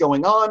everything that's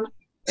going on.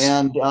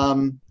 And,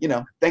 you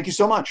know, thank you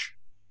so much.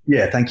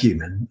 Yeah, thank you,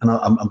 man. And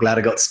I'm glad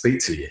I got to speak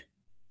to you.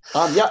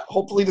 Yeah,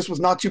 hopefully this was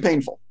not too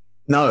painful.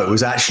 No, it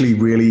was actually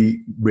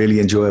really, really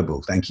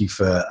enjoyable. Thank you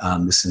for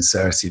the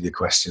sincerity of the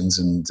questions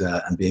and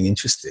being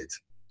interested.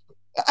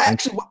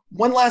 Actually,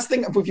 one last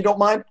thing, if you don't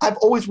mind, I've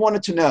always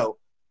wanted to know,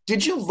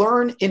 did you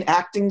learn in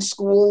acting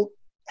school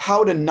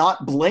how to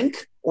not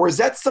blink? Or is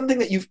that something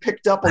that you've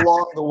picked up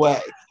along the way?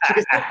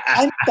 Because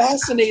I'm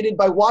fascinated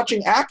by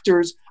watching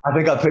actors. I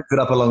think I picked it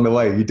up along the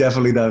way. You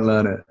definitely don't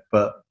learn it.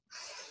 But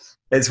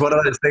it's one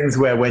of those things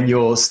where when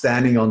you're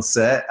standing on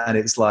set and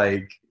it's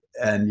like,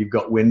 and you've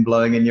got wind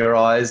blowing in your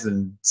eyes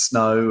and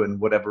snow and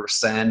whatever,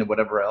 sand and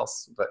whatever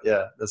else. But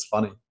yeah, that's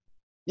funny.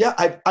 Yeah,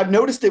 I've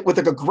noticed it with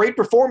like a great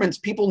performance,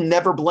 people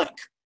never blink.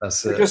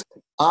 That's They're it. just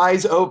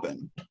eyes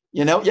open,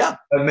 you know? Yeah.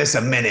 Don't miss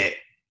a minute.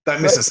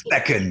 Don't miss a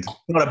second.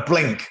 Not a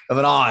blink of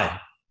an eye.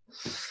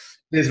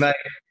 Cheers, mate.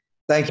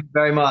 Thank you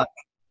very much.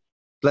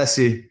 Bless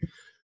you.